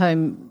some of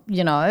whom,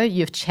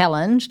 you've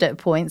challenged at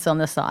points on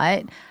the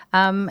site,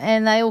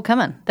 and they all come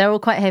in. They're all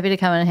quite happy to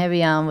come in and have a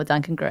yarn with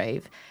Duncan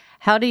Greive.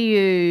 How do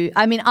you,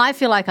 I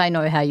feel like I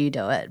know how you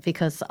do it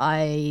because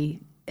I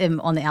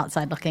am on the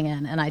outside looking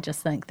in, and I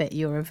just think that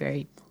you're a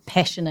very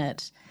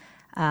passionate,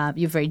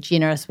 you're very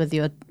generous with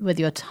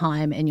your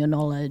time and your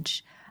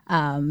knowledge,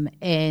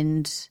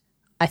 and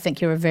I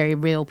think you're a very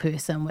real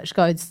person, which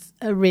goes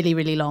a really,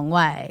 really long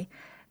way.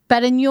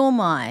 But in your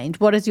mind,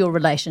 what is your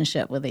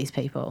relationship with these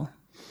people?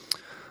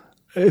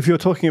 If you're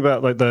talking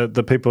about like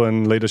the people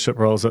in leadership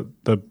roles at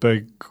the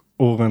big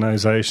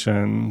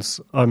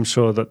organisations, I'm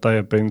sure that they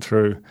have been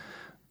through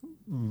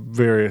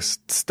various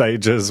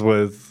stages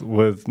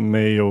with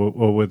me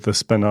or with the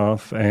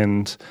spin-off,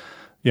 and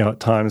at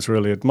times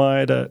really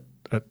admired it,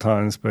 at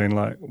times being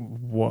like,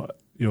 what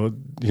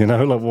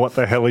like what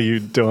the hell are you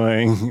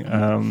doing?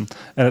 And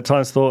at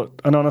times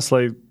thought, and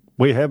honestly,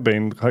 we have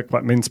been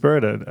quite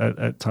mean-spirited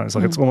at times.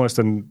 Like it's almost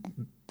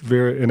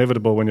very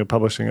inevitable when you're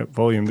publishing at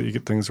volume that you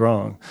get things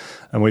wrong,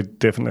 and we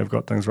definitely have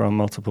got things wrong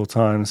multiple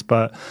times.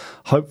 But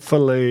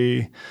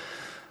hopefully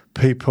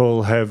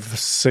people have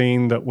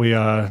seen that we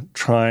are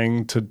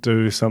trying to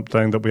do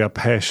something, that we are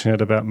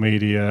passionate about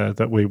media,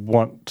 that we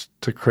want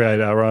to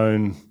create our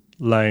own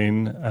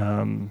lane,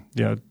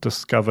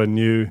 discover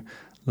new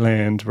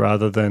land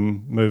rather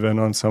than move in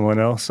on someone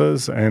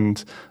else's.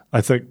 And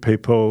I think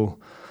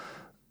people,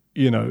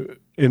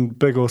 in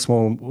big or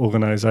small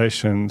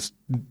organisations,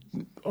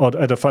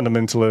 at a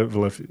fundamental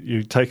level, if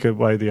you take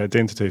away the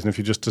identities and if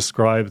you just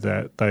describe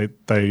that,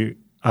 they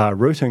are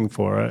rooting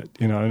for it,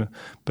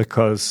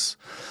 because,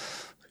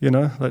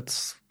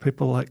 that's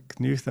people like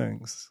new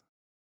things.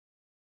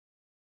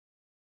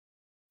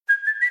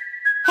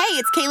 Hey,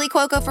 it's Kaylee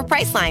Cuoco for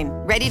Priceline.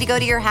 Ready to go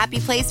to your happy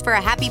place for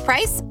a happy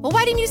price? Well,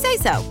 why didn't you say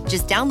so?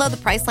 Just download the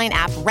Priceline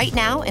app right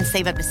now and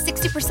save up to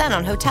 60%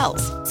 on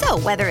hotels. So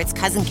whether it's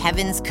Cousin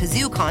Kevin's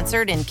Kazoo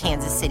Concert in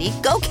Kansas City,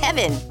 go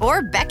Kevin,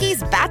 or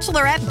Becky's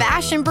Bachelorette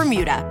Bash in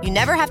Bermuda, you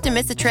never have to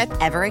miss a trip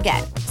ever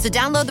again. So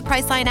download the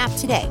Priceline app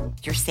today.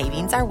 Your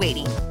savings are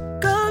waiting.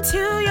 Go to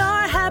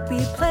your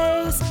happy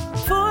place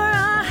for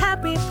a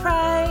happy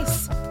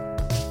price.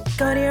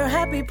 Go to your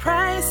happy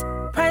price,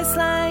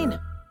 Priceline.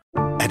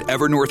 At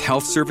Evernorth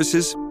Health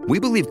Services, we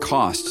believe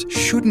costs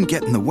shouldn't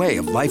get in the way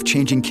of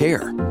life-changing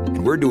care,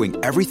 and we're doing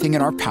everything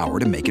in our power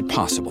to make it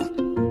possible.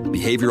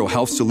 Behavioral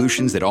health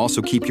solutions that also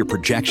keep your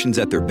projections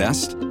at their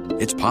best?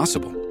 It's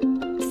possible.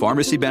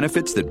 Pharmacy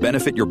benefits that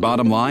benefit your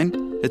bottom line?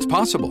 It's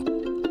possible.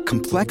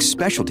 Complex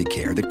specialty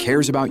care that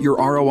cares about your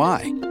ROI?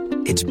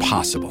 It's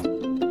possible.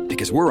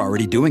 Because we're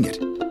already doing it.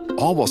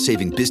 All while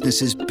saving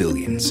businesses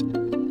billions.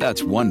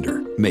 That's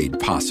Wonder made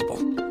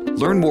possible.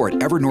 Learn more at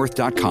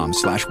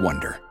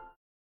evernorth.com/wonder.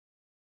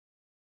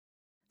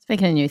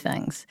 Speaking of new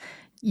things,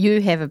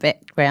 you have a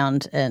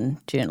background in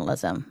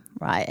journalism,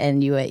 right?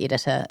 And you were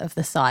editor of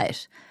the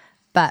site,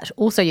 but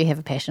also you have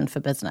a passion for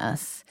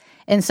business.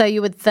 And so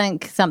you would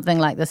think something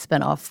like the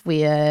spin-off,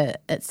 where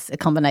it's a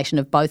combination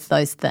of both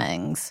those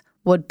things,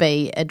 would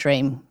be a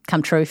dream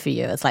come true for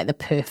you. It's like the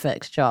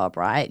perfect job,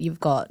 right?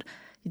 You've got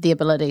the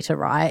ability to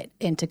write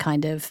and to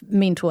kind of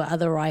mentor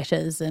other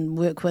writers and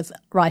work with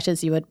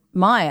writers you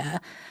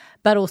admire,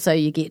 but also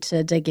you get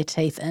to dig your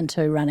teeth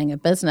into running a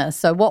business.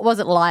 So what was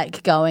it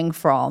like going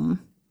from,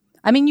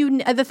 I mean,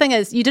 the thing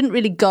is, you didn't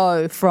really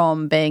go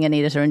from being an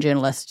editor and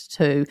journalist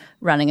to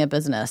running a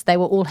business. They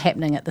were all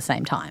happening at the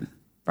same time,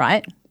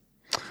 right?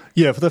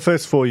 Yeah, for the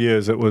first 4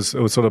 years, it was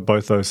sort of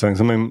both those things.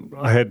 I mean,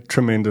 I had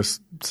tremendous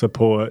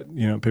support,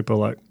 people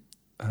like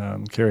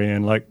Kerry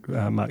Ann, like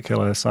Mark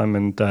Keller,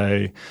 Simon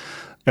Day,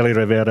 Ellie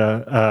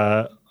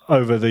Rivera,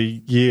 over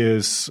the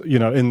years,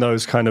 in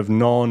those kind of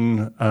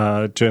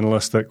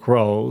non-journalistic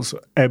roles,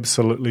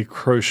 absolutely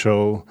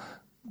crucial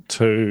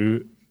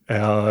to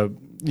our,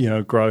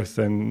 growth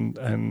and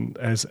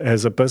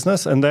as a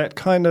business. And that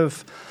kind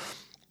of,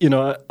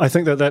 I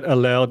think that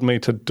allowed me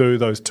to do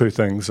those two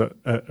things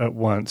at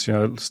once,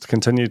 to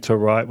continue to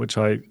write, which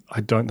I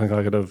don't think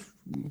I could have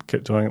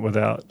kept doing it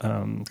without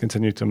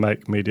continue to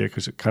make media,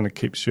 because it kind of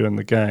keeps you in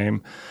the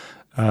game.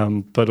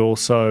 But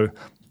also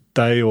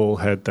they all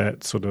had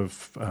that sort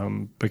of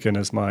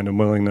beginner's mind and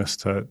willingness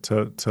to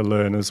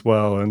learn as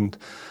well. And,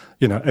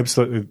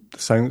 absolutely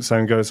the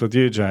same goes with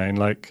you, Jane.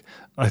 Like,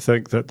 I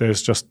think that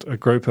there's just a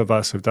group of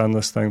us who've done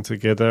this thing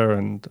together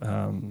and,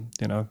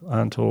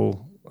 aren't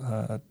all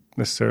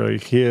necessarily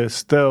here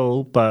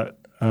still, but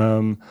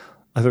I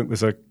think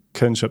there's a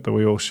kinship that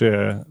we all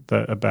share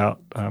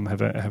about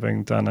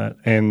having done it.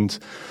 And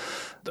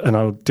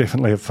I'll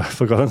definitely have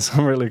forgotten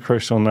some really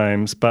crucial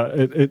names, but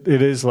it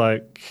is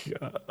like,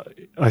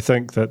 I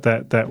think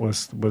that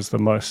was the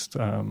most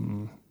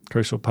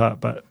crucial part.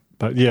 But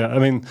yeah, I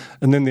mean,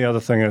 and then the other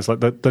thing is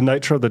like the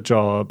nature of the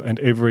job and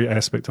every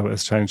aspect of it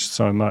has changed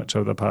so much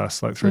over the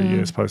past 3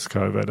 years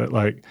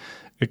post-COVID.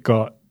 It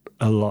got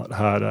a lot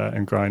harder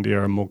and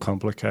grindier and more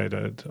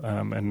complicated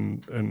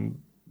in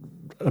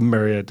a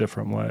myriad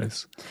different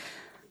ways.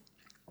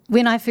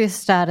 When I first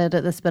started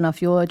at the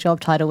spin-off, your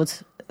job title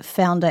was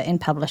founder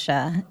and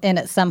publisher, and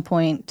at some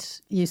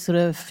point you sort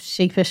of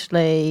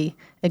sheepishly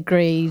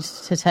agreed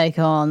to take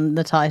on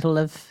the title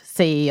of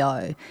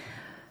CEO.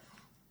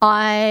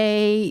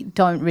 I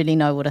don't really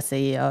know what a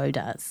CEO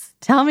does.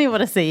 Tell me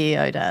what a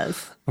CEO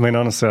does. I mean,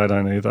 honestly, I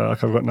don't either. I've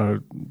got no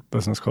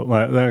business the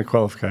only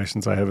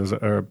qualifications I have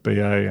are a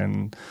BA,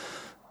 and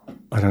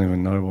I don't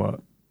even know what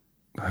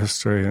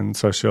history and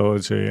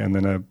sociology, and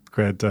then a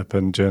grad dip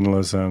in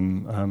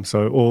journalism.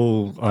 So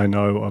all I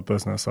know of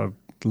business I've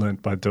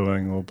learnt by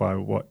doing or by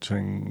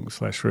watching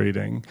 /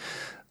 reading.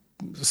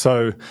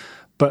 So,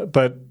 but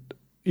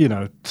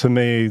to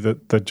me,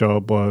 the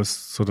job was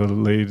sort of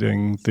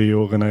leading the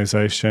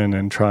organisation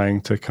and trying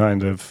to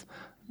kind of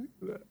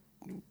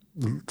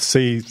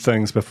see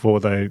things before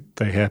they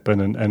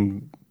happen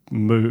and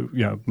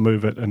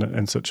move it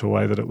in such a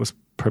way that it was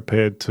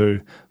prepared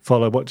to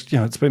follow what,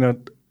 it's been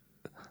an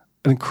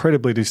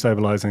incredibly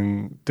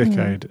destabilising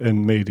decade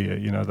in media,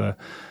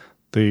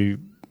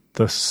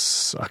 the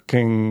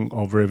sucking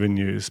of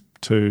revenues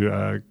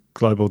to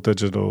global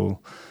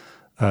digital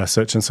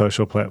search and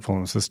social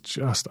platforms is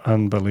just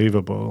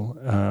unbelievable,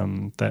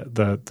 that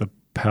the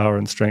power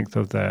and strength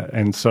of that.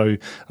 And so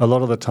a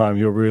lot of the time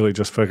you're really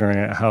just figuring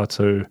out how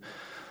to,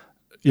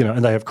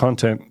 and they have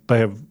content, they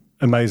have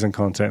amazing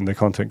content, and their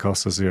content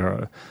cost is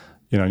zero.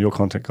 Your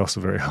content costs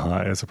are very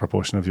high as a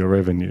proportion of your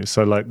revenue.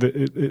 So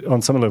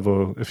on some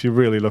level, if you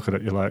really look at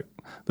it, you're like,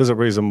 there's a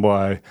reason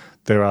why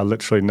there are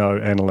literally no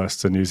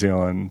analysts in New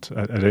Zealand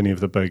at any of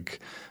the big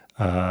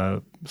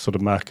sort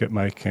of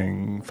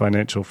market-making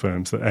financial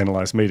firms that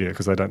analyse media,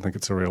 because they don't think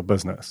it's a real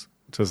business,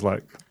 which is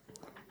like,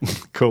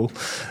 cool.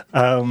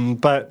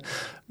 But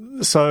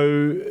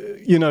so,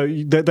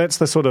 that's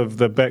the sort of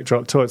the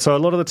backdrop to it. So a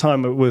lot of the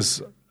time it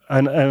was,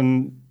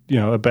 and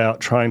about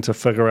trying to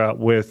figure out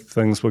where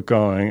things were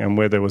going and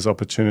where there was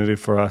opportunity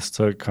for us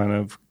to kind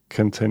of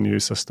continue,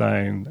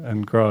 sustain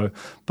and grow.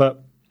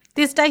 But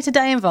there's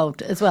day-to-day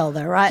involved as well,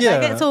 though, right? Yeah.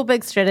 Like, it's all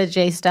big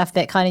strategy stuff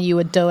that kind of you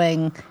were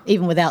doing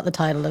even without the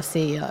title of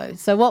CEO.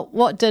 So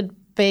what did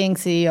being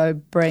CEO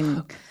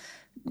bring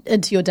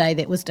into your day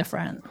that was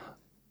different?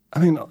 I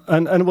mean,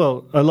 and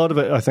well, a lot of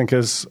it I think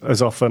is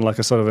often like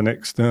a sort of an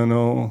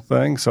external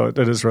thing. So it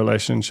is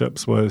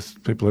relationships with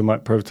people who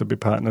might prove to be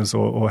partners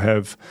or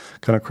have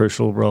kind of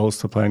crucial roles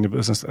to play in your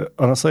business.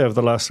 Honestly, over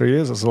the last 3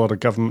 years, there's a lot of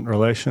government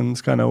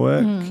relations kind of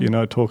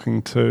work,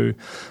 talking to,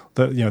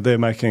 they're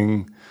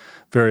making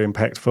very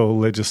impactful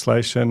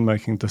legislation,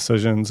 making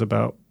decisions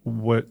about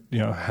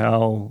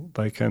how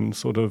they can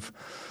sort of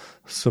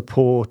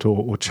support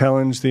or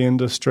challenge the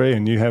industry,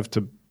 and you have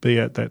to be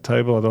at that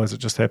table, otherwise it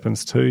just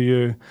happens to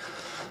you.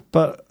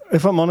 But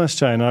if I'm honest,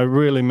 Jane, I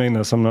really mean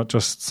this. I'm not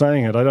just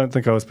saying it. I don't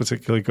think I was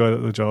particularly good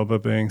at the job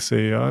of being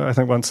CEO. I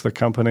think once the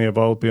company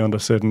evolved beyond a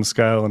certain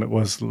scale and it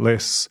was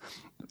less,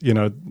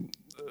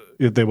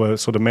 there were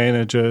sort of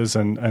managers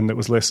and it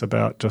was less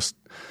about just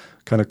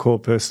kind of core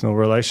personal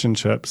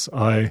relationships,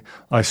 I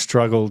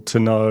struggled to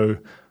know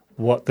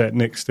what that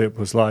next step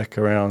was like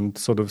around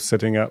sort of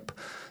setting up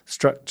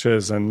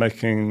structures and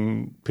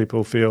making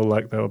people feel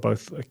like they were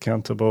both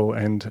accountable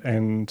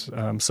and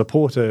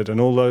supported and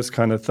all those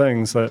kind of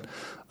things. That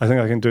I think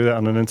I can do that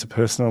on an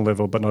interpersonal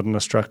level, but not in a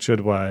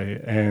structured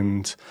way.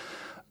 And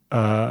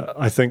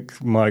I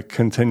think my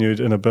continued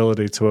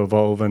inability to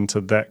evolve into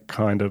that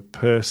kind of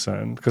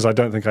person, because I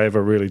don't think I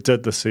ever really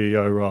did the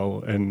CEO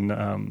role in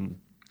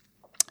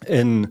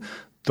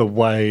the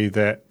way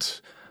that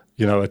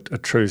a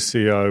true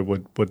CEO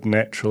would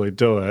naturally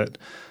do it.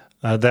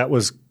 That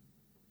was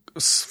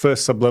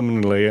first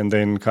subliminally and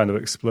then kind of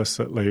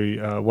explicitly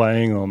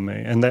weighing on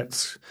me. And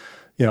that's,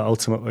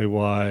 ultimately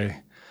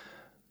why,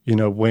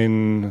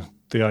 when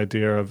the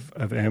idea of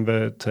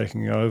Amber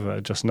taking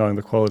over, just knowing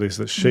the qualities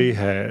that she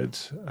had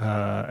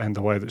and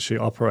the way that she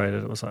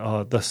operated, it was like,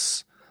 oh,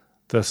 this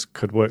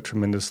could work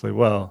tremendously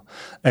well.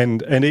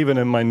 And even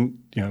in my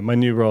my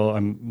new role,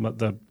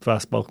 the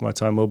vast bulk of my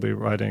time will be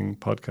writing,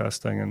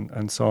 podcasting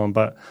and so on.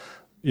 But,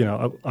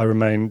 I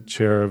remain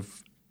chair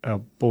of our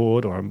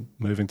board, or I'm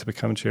moving to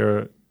become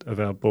chair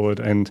of our board.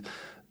 And,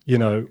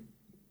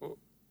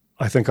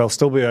 I think I'll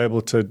still be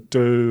able to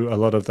do a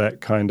lot of that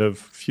kind of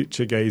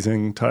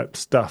future-gazing type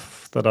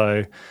stuff that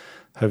I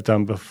have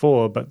done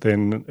before, but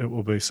then it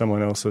will be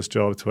someone else's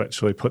job to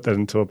actually put that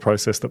into a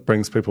process that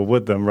brings people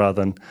with them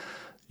rather than,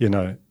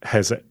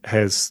 has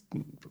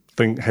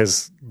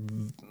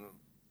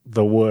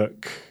the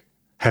work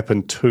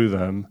happen to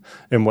them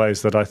in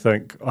ways that I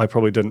think I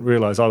probably didn't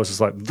realize. I was just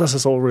like, this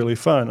is all really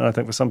fun. And I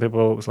think for some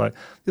people it was like,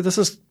 yeah, this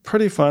is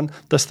pretty fun.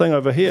 This thing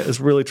over here is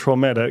really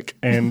traumatic,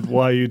 and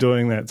why are you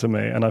doing that to me?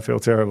 And I feel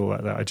terrible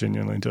about that. I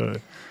genuinely do.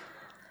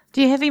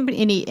 Do you have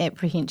any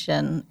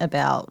apprehension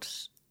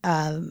about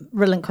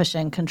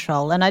relinquishing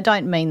control? And I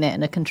don't mean that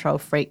in a control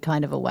freak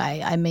kind of a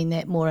way. I mean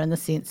that more in the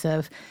sense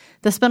of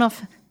the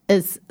spin-off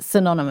is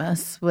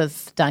synonymous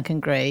with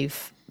Duncan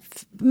Greive.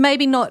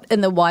 Maybe not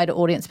in the wider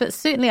audience, but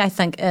certainly I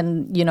think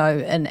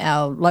in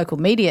our local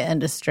media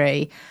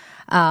industry,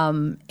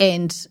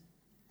 and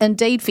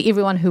indeed for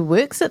everyone who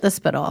works at the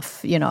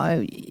spin-off,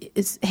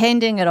 is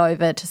handing it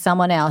over to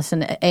someone else.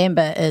 And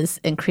Amber is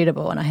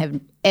incredible, and I have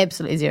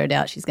absolutely zero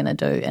doubt she's going to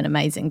do an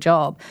amazing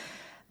job.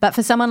 But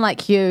for someone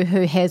like you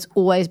who has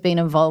always been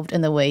involved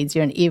in the weeds,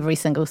 you're in every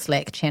single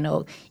Slack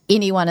channel,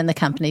 anyone in the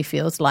company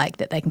feels like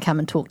that they can come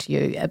and talk to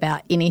you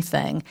about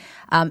anything.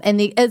 And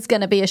there is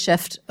going to be a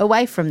shift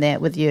away from that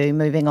with you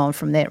moving on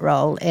from that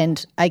role.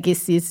 And I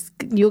guess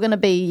you're going to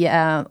be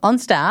on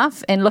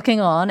staff and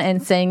looking on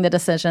and seeing the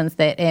decisions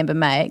that Amber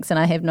makes. And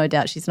I have no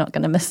doubt she's not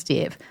going to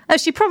misstep. Oh,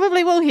 she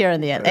probably will here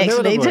and there,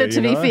 actually,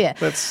 to be fair.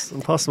 That's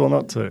impossible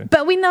not to.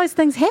 But when those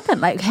things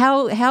happen, like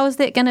how is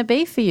that going to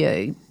be for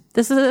you?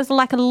 This is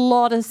like a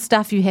lot of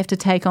stuff you have to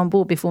take on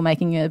board before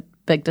making a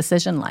big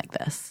decision like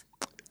this.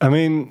 I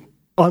mean,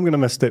 I'm going to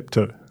misstep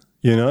too.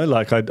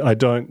 I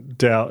don't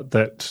doubt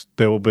that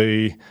there will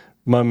be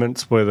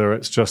moments, whether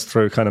it's just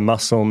through kind of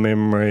muscle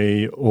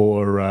memory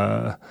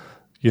or,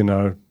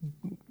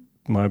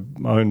 my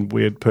own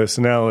weird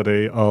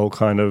personality, I'll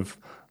kind of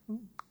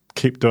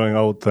keep doing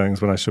old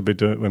things when I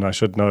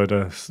should know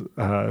to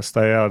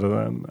stay out of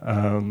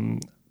them.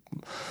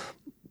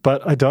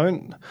 But I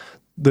don't.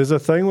 There's a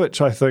thing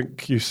which I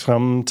think you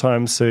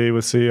sometimes see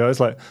with CEOs,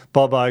 like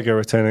Bob Iger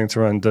returning to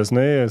run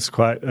Disney is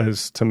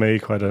to me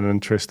quite an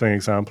interesting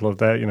example of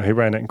that. He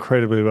ran it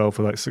incredibly well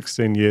for like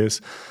 16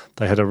 years.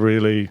 They had a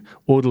really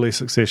orderly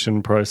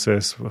succession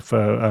process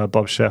for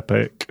Bob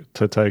Chapek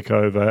to take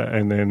over,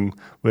 and then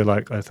we're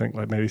I think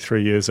maybe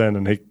 3 years in,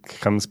 and he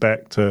comes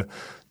back to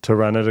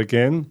run it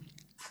again.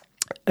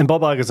 And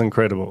Bob Iger's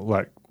incredible,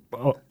 like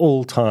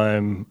all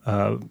time,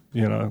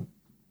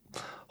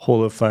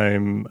 Hall of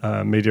Fame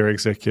media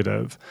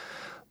executive.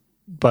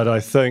 But I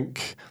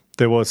think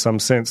there was some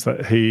sense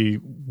that he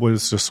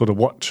was just sort of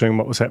watching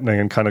what was happening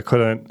and kind of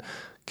couldn't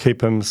keep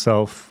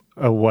himself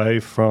away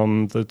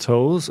from the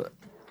tools.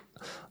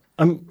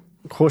 I'm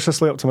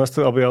cautiously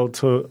optimistic I'll be able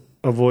to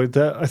avoid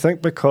that. I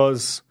think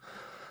because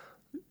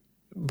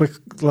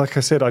like I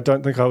said, I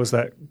don't think I was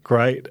that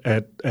great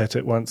at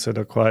it once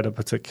at quite a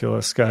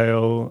particular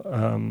scale.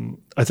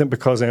 I think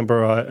because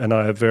Amber and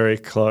I are very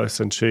close,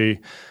 and she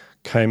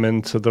came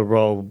into the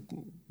role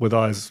with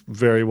eyes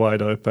very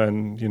wide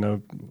open. You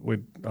know,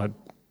 I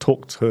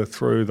talked her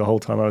through the whole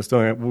time I was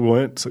doing it. We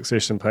weren't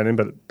succession planning,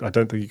 but I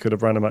don't think you could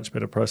have run a much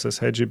better process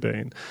had you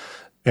been.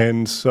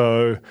 And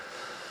so,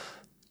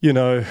 you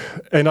know,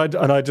 and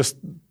I just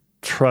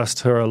trust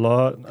her a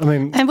lot. I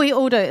mean, and we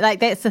all do. Like,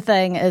 that's the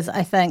thing is,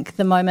 I think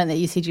the moment that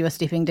you said you were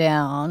stepping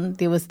down,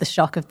 there was the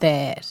shock of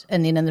that,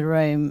 and then in the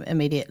room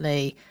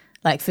immediately,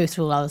 like, first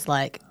of all, I was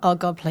like, oh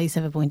God, please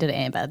have appointed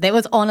Amber. That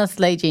was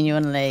honestly,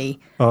 genuinely,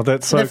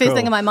 that's so the first cool.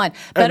 thing in my mind.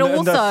 But and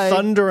also, the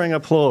thundering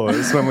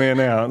applause when we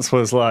announced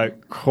was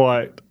like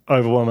quite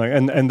overwhelming,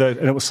 and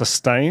it was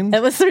sustained.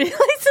 It was really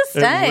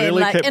sustained, it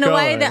really like kept in a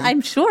way going. that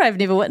I'm sure I've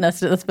never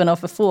witnessed at the spin-off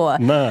before.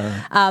 No,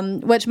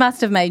 which must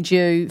have made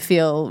you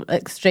feel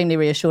extremely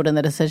reassured in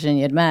the decision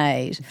you'd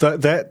made.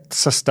 that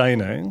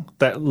sustaining,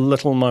 that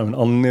little moment,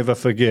 I'll never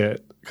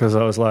forget, because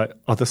I was like,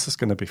 oh, this is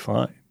going to be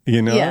fine.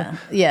 You know?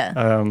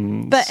 Yeah.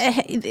 But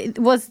it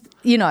was,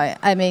 you know,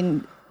 I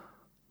mean,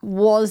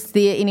 was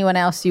there anyone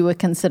else you were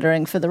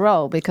considering for the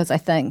role? Because I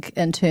think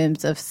in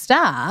terms of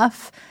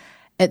staff,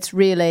 it's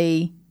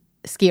really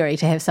scary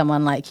to have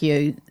someone like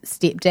you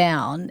step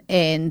down,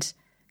 and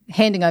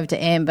handing over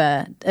to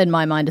Amber, in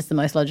my mind, is the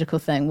most logical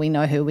thing. We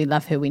know her, we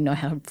love her, we know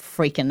how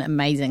freaking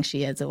amazing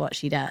she is at what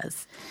she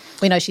does.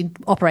 We know she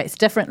operates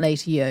differently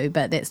to you,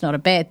 but that's not a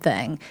bad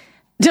thing.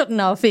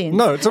 No offence.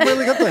 No, it's a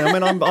really good thing. I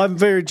mean, I'm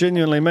very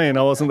genuinely mean.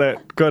 I wasn't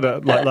that good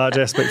at like large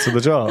aspects of the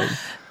job.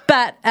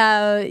 But,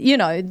 you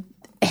know,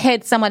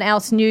 had someone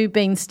else new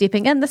been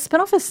stepping in, the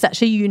spin-off is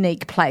such a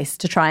unique place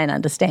to try and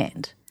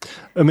understand.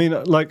 I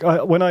mean, like,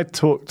 when I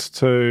talked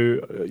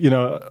to, you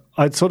know,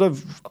 I'd sort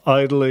of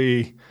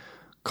idly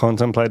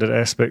contemplated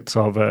aspects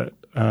of it,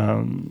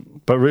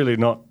 but really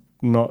not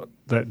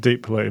that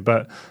deeply.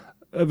 But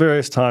at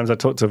various times I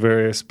talked to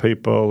various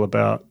people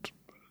about,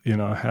 you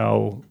know,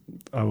 how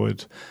I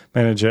would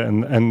manage it,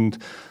 and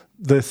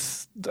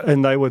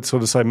they would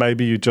sort of say,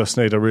 maybe you just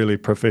need a really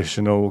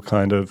professional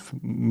kind of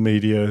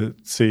media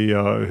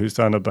CEO who's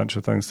done a bunch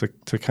of things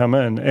to come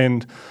in,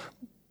 and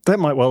that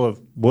might well have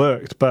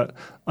worked. But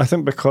I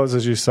think because,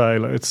 as you say,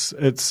 like,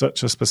 it's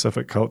such a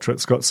specific culture.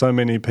 It's got so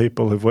many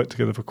people who've worked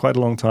together for quite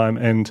a long time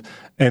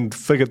and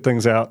figured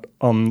things out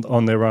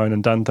on their own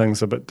and done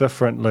things a bit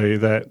differently,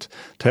 that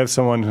to have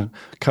someone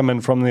come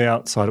in from the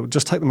outside, it would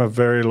just take them a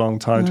very long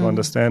time to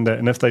understand that.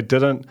 And if they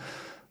didn't,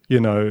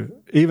 you know,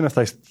 even if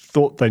they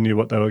thought they knew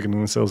what they were getting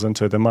themselves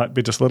into, there might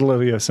be just little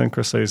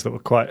idiosyncrasies that were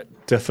quite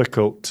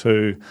difficult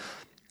to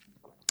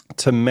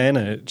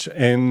manage.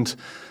 And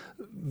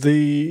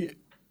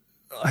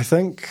I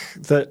think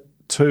that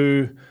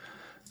to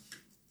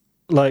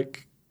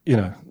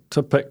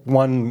pick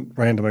one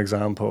random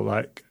example,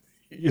 like,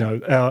 you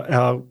know,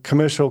 our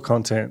commercial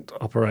content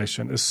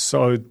operation is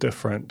so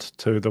different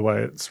to the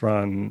way it's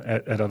run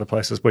at other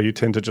places, where you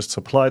tend to just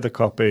supply the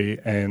copy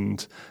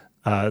and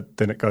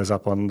then it goes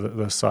up on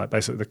the site.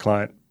 Basically, the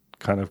client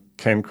kind of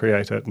can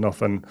create it and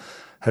often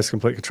has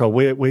complete control.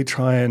 We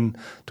try and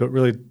do it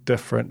really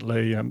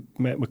differently.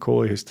 Matt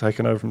McCauley, who's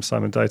taken over from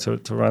Simon Day to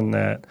run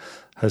that,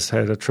 has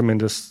had a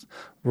tremendous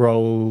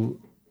role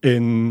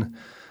in,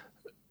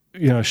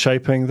 you know,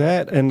 shaping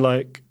that. And,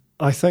 like,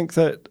 I think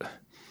that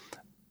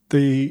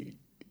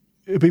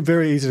it'd be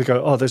very easy to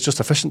go, oh, there's just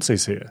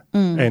efficiencies here.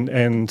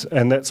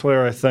 And that's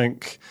where I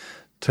think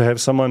to have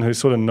someone who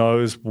sort of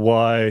knows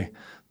why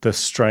this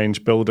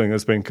strange building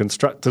has been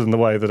constructed in the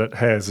way that it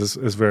has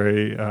is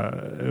very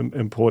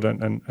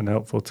important and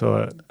helpful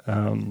to it.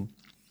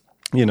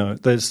 You know,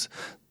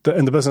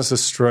 and the business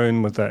is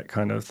strewn with that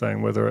kind of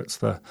thing, whether it's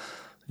the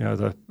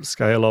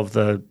scale of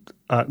the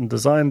art and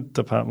design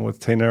department with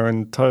Tina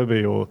and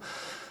Toby, or,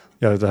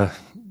 you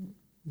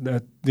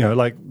know,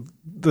 like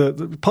the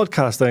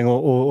podcasting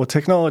or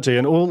technology,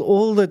 and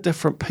all the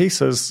different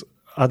pieces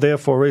are there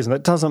for a reason.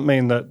 That doesn't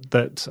mean that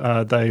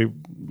they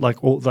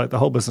the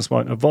whole business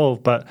won't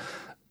evolve, but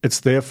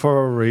it's there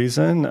for a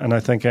reason, and I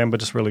think Amber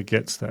just really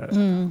gets that.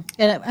 And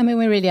I mean,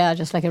 we really are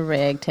just like a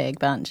ragtag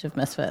bunch of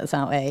misfits,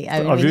 aren't we? I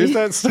mean, I've used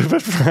that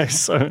stupid phrase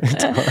so many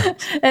times.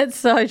 It's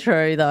so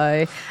true,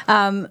 though.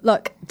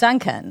 Look,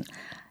 Duncan,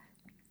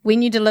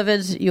 when you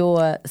delivered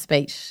your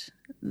speech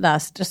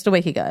just a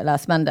week ago,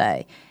 last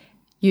Monday,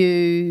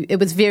 it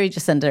was very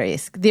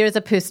Jacinda-esque. There is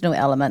a personal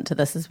element to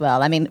this as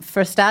well. I mean,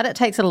 for a start, it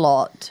takes a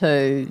lot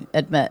to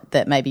admit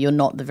that maybe you're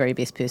not the very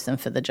best person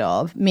for the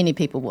job. Many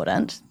people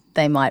wouldn't.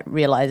 They might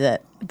realise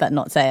it but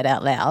not say it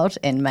out loud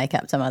and make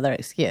up some other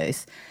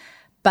excuse.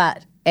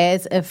 But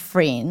as a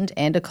friend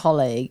and a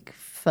colleague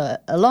for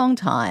a long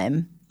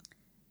time,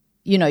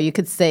 you know, you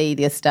could see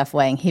there's stuff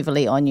weighing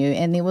heavily on you,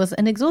 and there was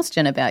an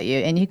exhaustion about you,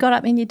 and you got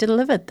up and you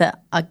delivered the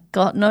 "I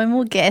got no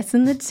more gas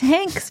in the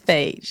tank"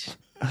 speech.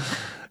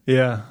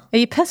 Yeah. Are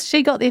you pissed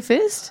she got there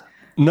first?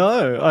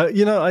 No,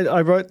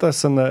 I wrote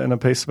this in a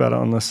piece about it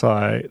on the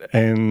site,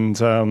 and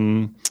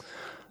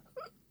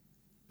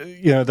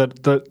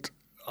that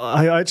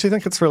I actually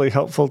think it's really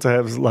helpful to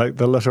have like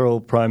the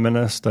literal Prime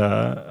Minister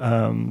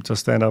to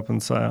stand up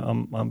and say,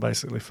 "I'm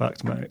basically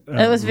fucked, mate."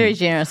 It was very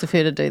generous of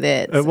her to do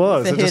that. It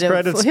was. It just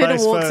created space for her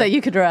to walk so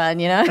you could run,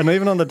 And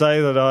even on the day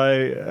that I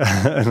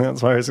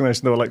announced my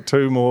resignation, there were like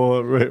 2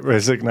 more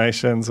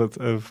resignations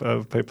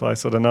of people I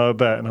sort of know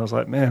about, and I was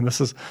like, man, this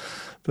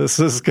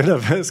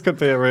could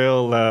be a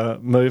real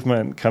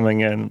movement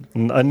coming in.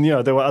 And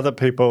there were other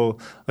people.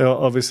 There were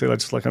obviously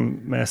just like a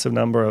massive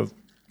number of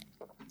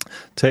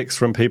texts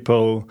from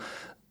people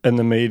in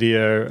the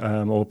media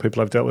or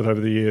people I've dealt with over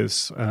the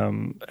years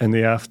in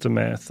the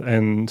aftermath,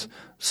 and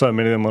so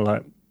many of them were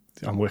like,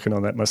 I'm working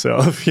on that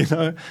myself,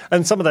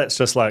 and some of that's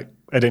just like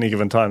at any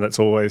given time, that's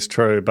always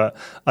true, but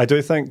I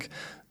do think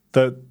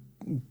that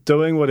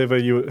doing whatever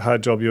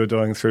hard job you were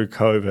doing through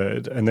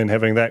COVID and then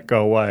having that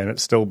go away and it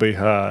still be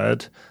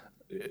hard,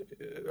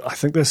 I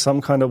think there's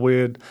some kind of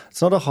weird,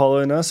 it's not a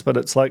hollowness, but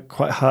it's like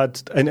quite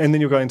hard. And then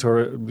you're going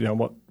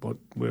to, what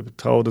we're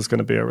told is going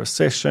to be a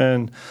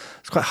recession.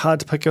 It's quite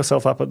hard to pick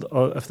yourself up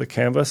off the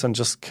canvas and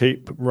just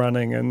keep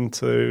running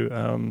into,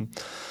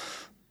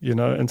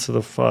 into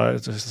the fire.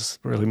 There's this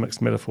really mixed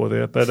metaphor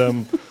there. But,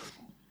 and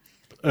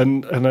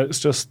it's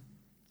just,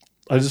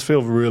 I just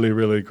feel really,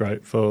 really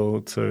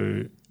grateful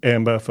to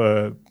Amber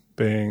for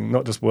being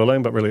not just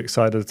willing, but really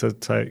excited to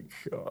take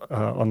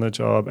on the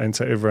job, and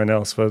to everyone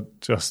else for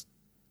just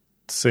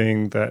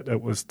seeing that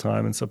it was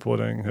time and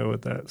supporting her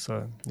with that.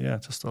 So, yeah,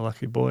 just a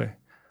lucky boy.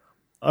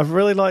 I've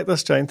really liked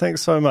this, Jane.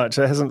 Thanks so much.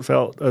 It hasn't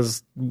felt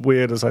as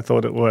weird as I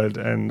thought it would,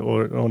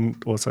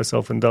 or so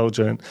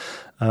self-indulgent.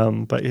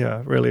 But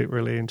yeah, really,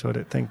 really enjoyed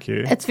it. Thank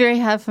you. It's very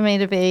hard for me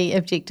to be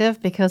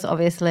objective because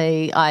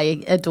obviously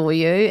I adore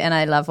you and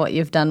I love what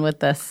you've done with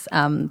this.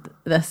 And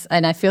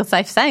I feel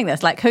safe saying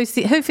this. Like, who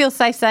feels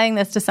safe saying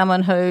this to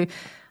someone who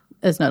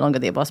is no longer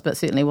their boss, but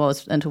certainly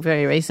was until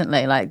very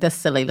recently? Like, this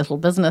silly little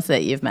business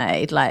that you've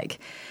made, like,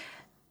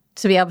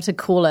 to be able to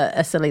call it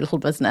a silly little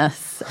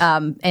business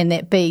and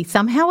that be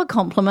somehow a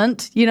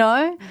compliment, we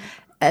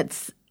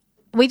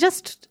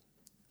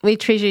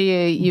treasure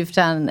you. You've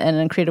done an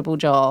incredible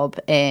job,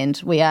 and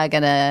we are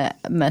going to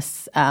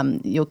miss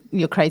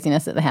your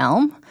craziness at the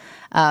helm.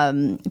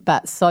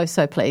 But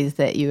so pleased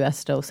that you are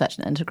still such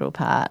an integral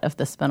part of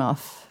the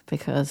spin-off,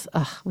 because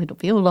we'd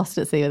be all lost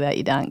at sea without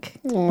you, Dunk.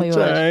 Oh,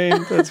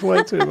 Jane, that's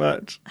way too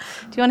much.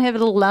 Do you want to have a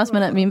little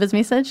last-minute members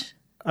message?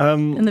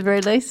 In the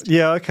very least?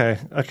 Yeah, okay.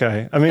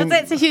 I mean,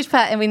 that's a huge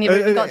part, and we never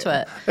even got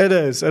to it. It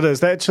is.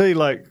 They actually,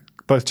 like,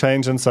 both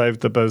changed and saved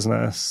the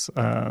business.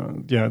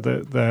 When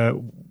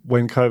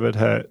COVID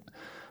hit,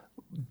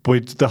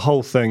 the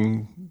whole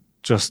thing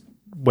just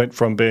went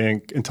from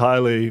being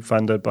entirely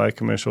funded by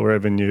commercial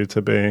revenue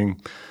to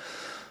being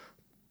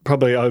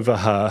probably over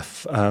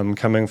half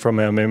coming from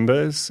our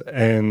members.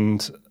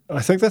 And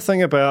I think the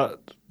thing about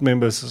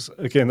members,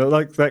 again,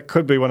 that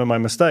could be one of my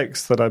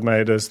mistakes that I've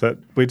made, is that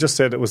we just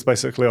said it was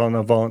basically on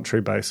a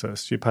voluntary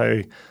basis. You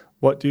pay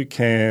what you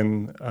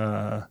can.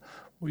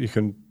 You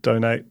can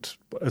donate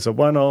as a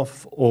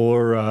one-off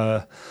or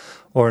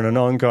on an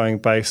ongoing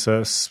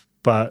basis,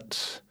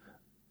 but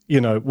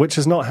which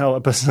is not how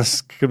a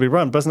business could be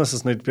run.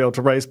 Businesses need to be able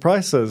to raise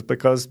prices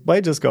because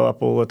wages go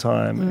up all the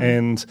time,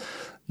 and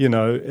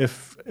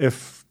if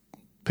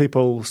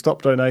people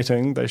stop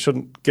donating, they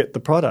shouldn't get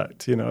the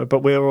product. But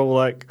we're all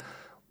like,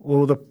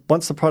 well,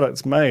 once the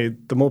product's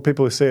made, the more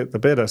people who see it, the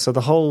better. So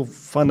the whole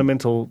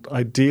fundamental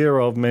idea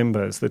of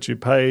members, that you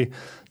pay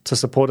to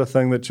support a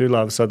thing that you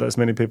love so that as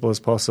many people as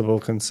possible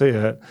can see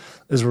it,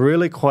 is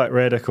really quite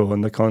radical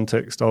in the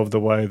context of the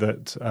way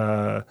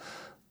that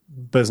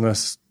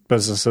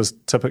businesses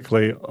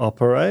typically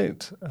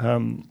operate.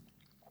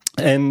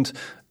 And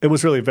it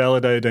was really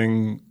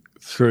validating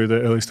through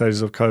the early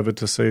stages of COVID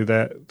to see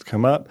that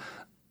come up.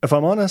 If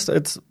I'm honest,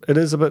 it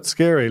is a bit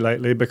scary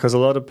lately, because a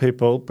lot of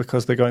people,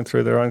 because they're going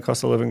through their own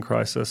cost of living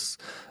crisis,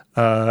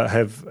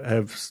 have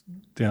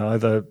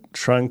either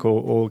shrunk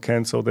or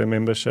cancelled their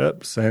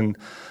memberships, and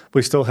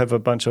we still have a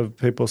bunch of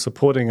people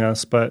supporting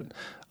us. But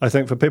I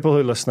think for people who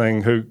are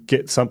listening who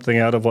get something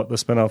out of what the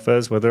spin-off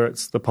is, whether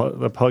it's the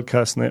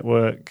podcast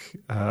network,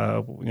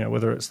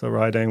 whether it's the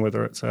writing,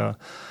 whether it's our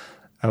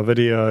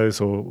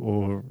videos,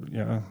 or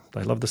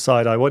they love the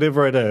side-eye,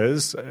 whatever it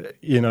is, it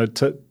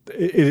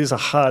is a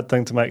hard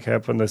thing to make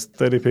happen. There's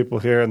 30 people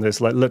here, and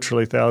there's like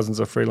literally thousands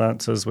of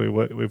freelancers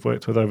we've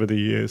worked with over the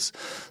years.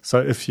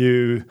 So if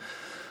you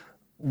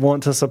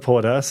want to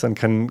support us and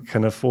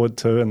can afford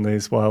to in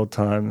these wild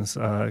times,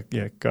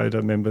 go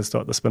to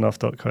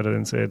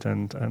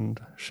members.thespinoff.co.nz and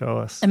show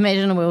us.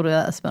 Imagine a world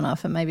without a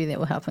spin-off, and maybe that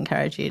will help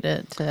encourage you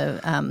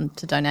to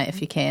donate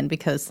if you can,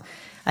 because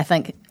I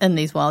think in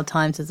these wild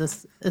times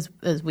is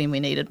when we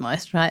need it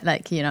most, right?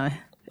 Like,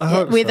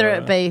 whether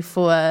it be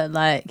for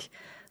like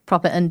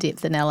proper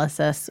in-depth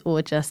analysis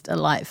or just a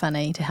light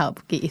funny to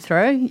help get you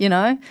through,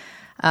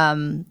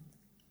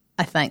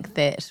 I think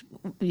that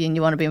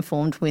you want to be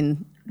informed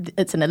when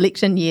it's an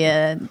election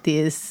year.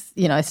 There's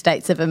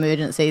states of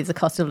emergencies, the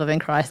cost of living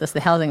crisis, the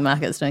housing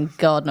market's doing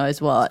God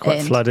knows what.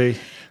 Quite floody.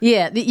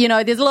 Yeah,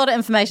 there's a lot of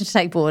information to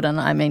take board, and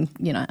I mean,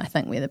 I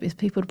think we're the best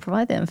people to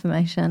provide that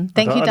information.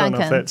 Thank you, Duncan. I don't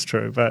know if that's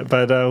true, but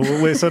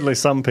we're certainly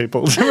some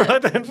people to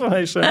provide that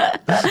information.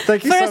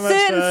 Thank you so much. For a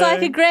certain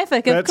psychographic,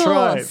 of That's course.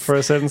 That's right, for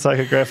a certain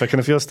psychographic. And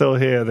if you're still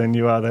here, then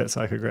you are that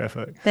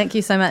psychographic. Thank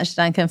you so much,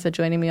 Duncan, for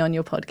joining me on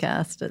your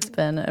podcast. It's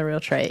been a real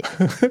treat.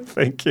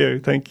 Thank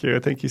you. Thank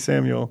you,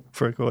 Samuel,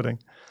 for recording.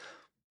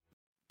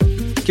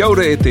 Kia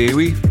ora e te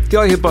iwi, Te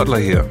Aihe Butler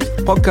here,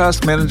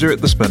 podcast manager at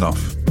The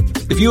Spinoff.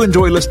 If you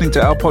enjoy listening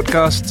to our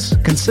podcasts,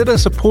 consider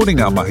supporting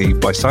our mahi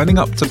by signing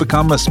up to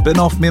become a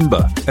Spinoff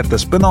member at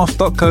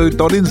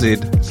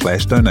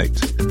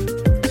thespinoff.co.nz/donate.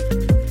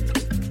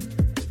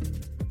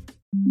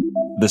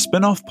 The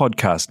Spinoff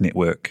Podcast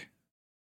Network.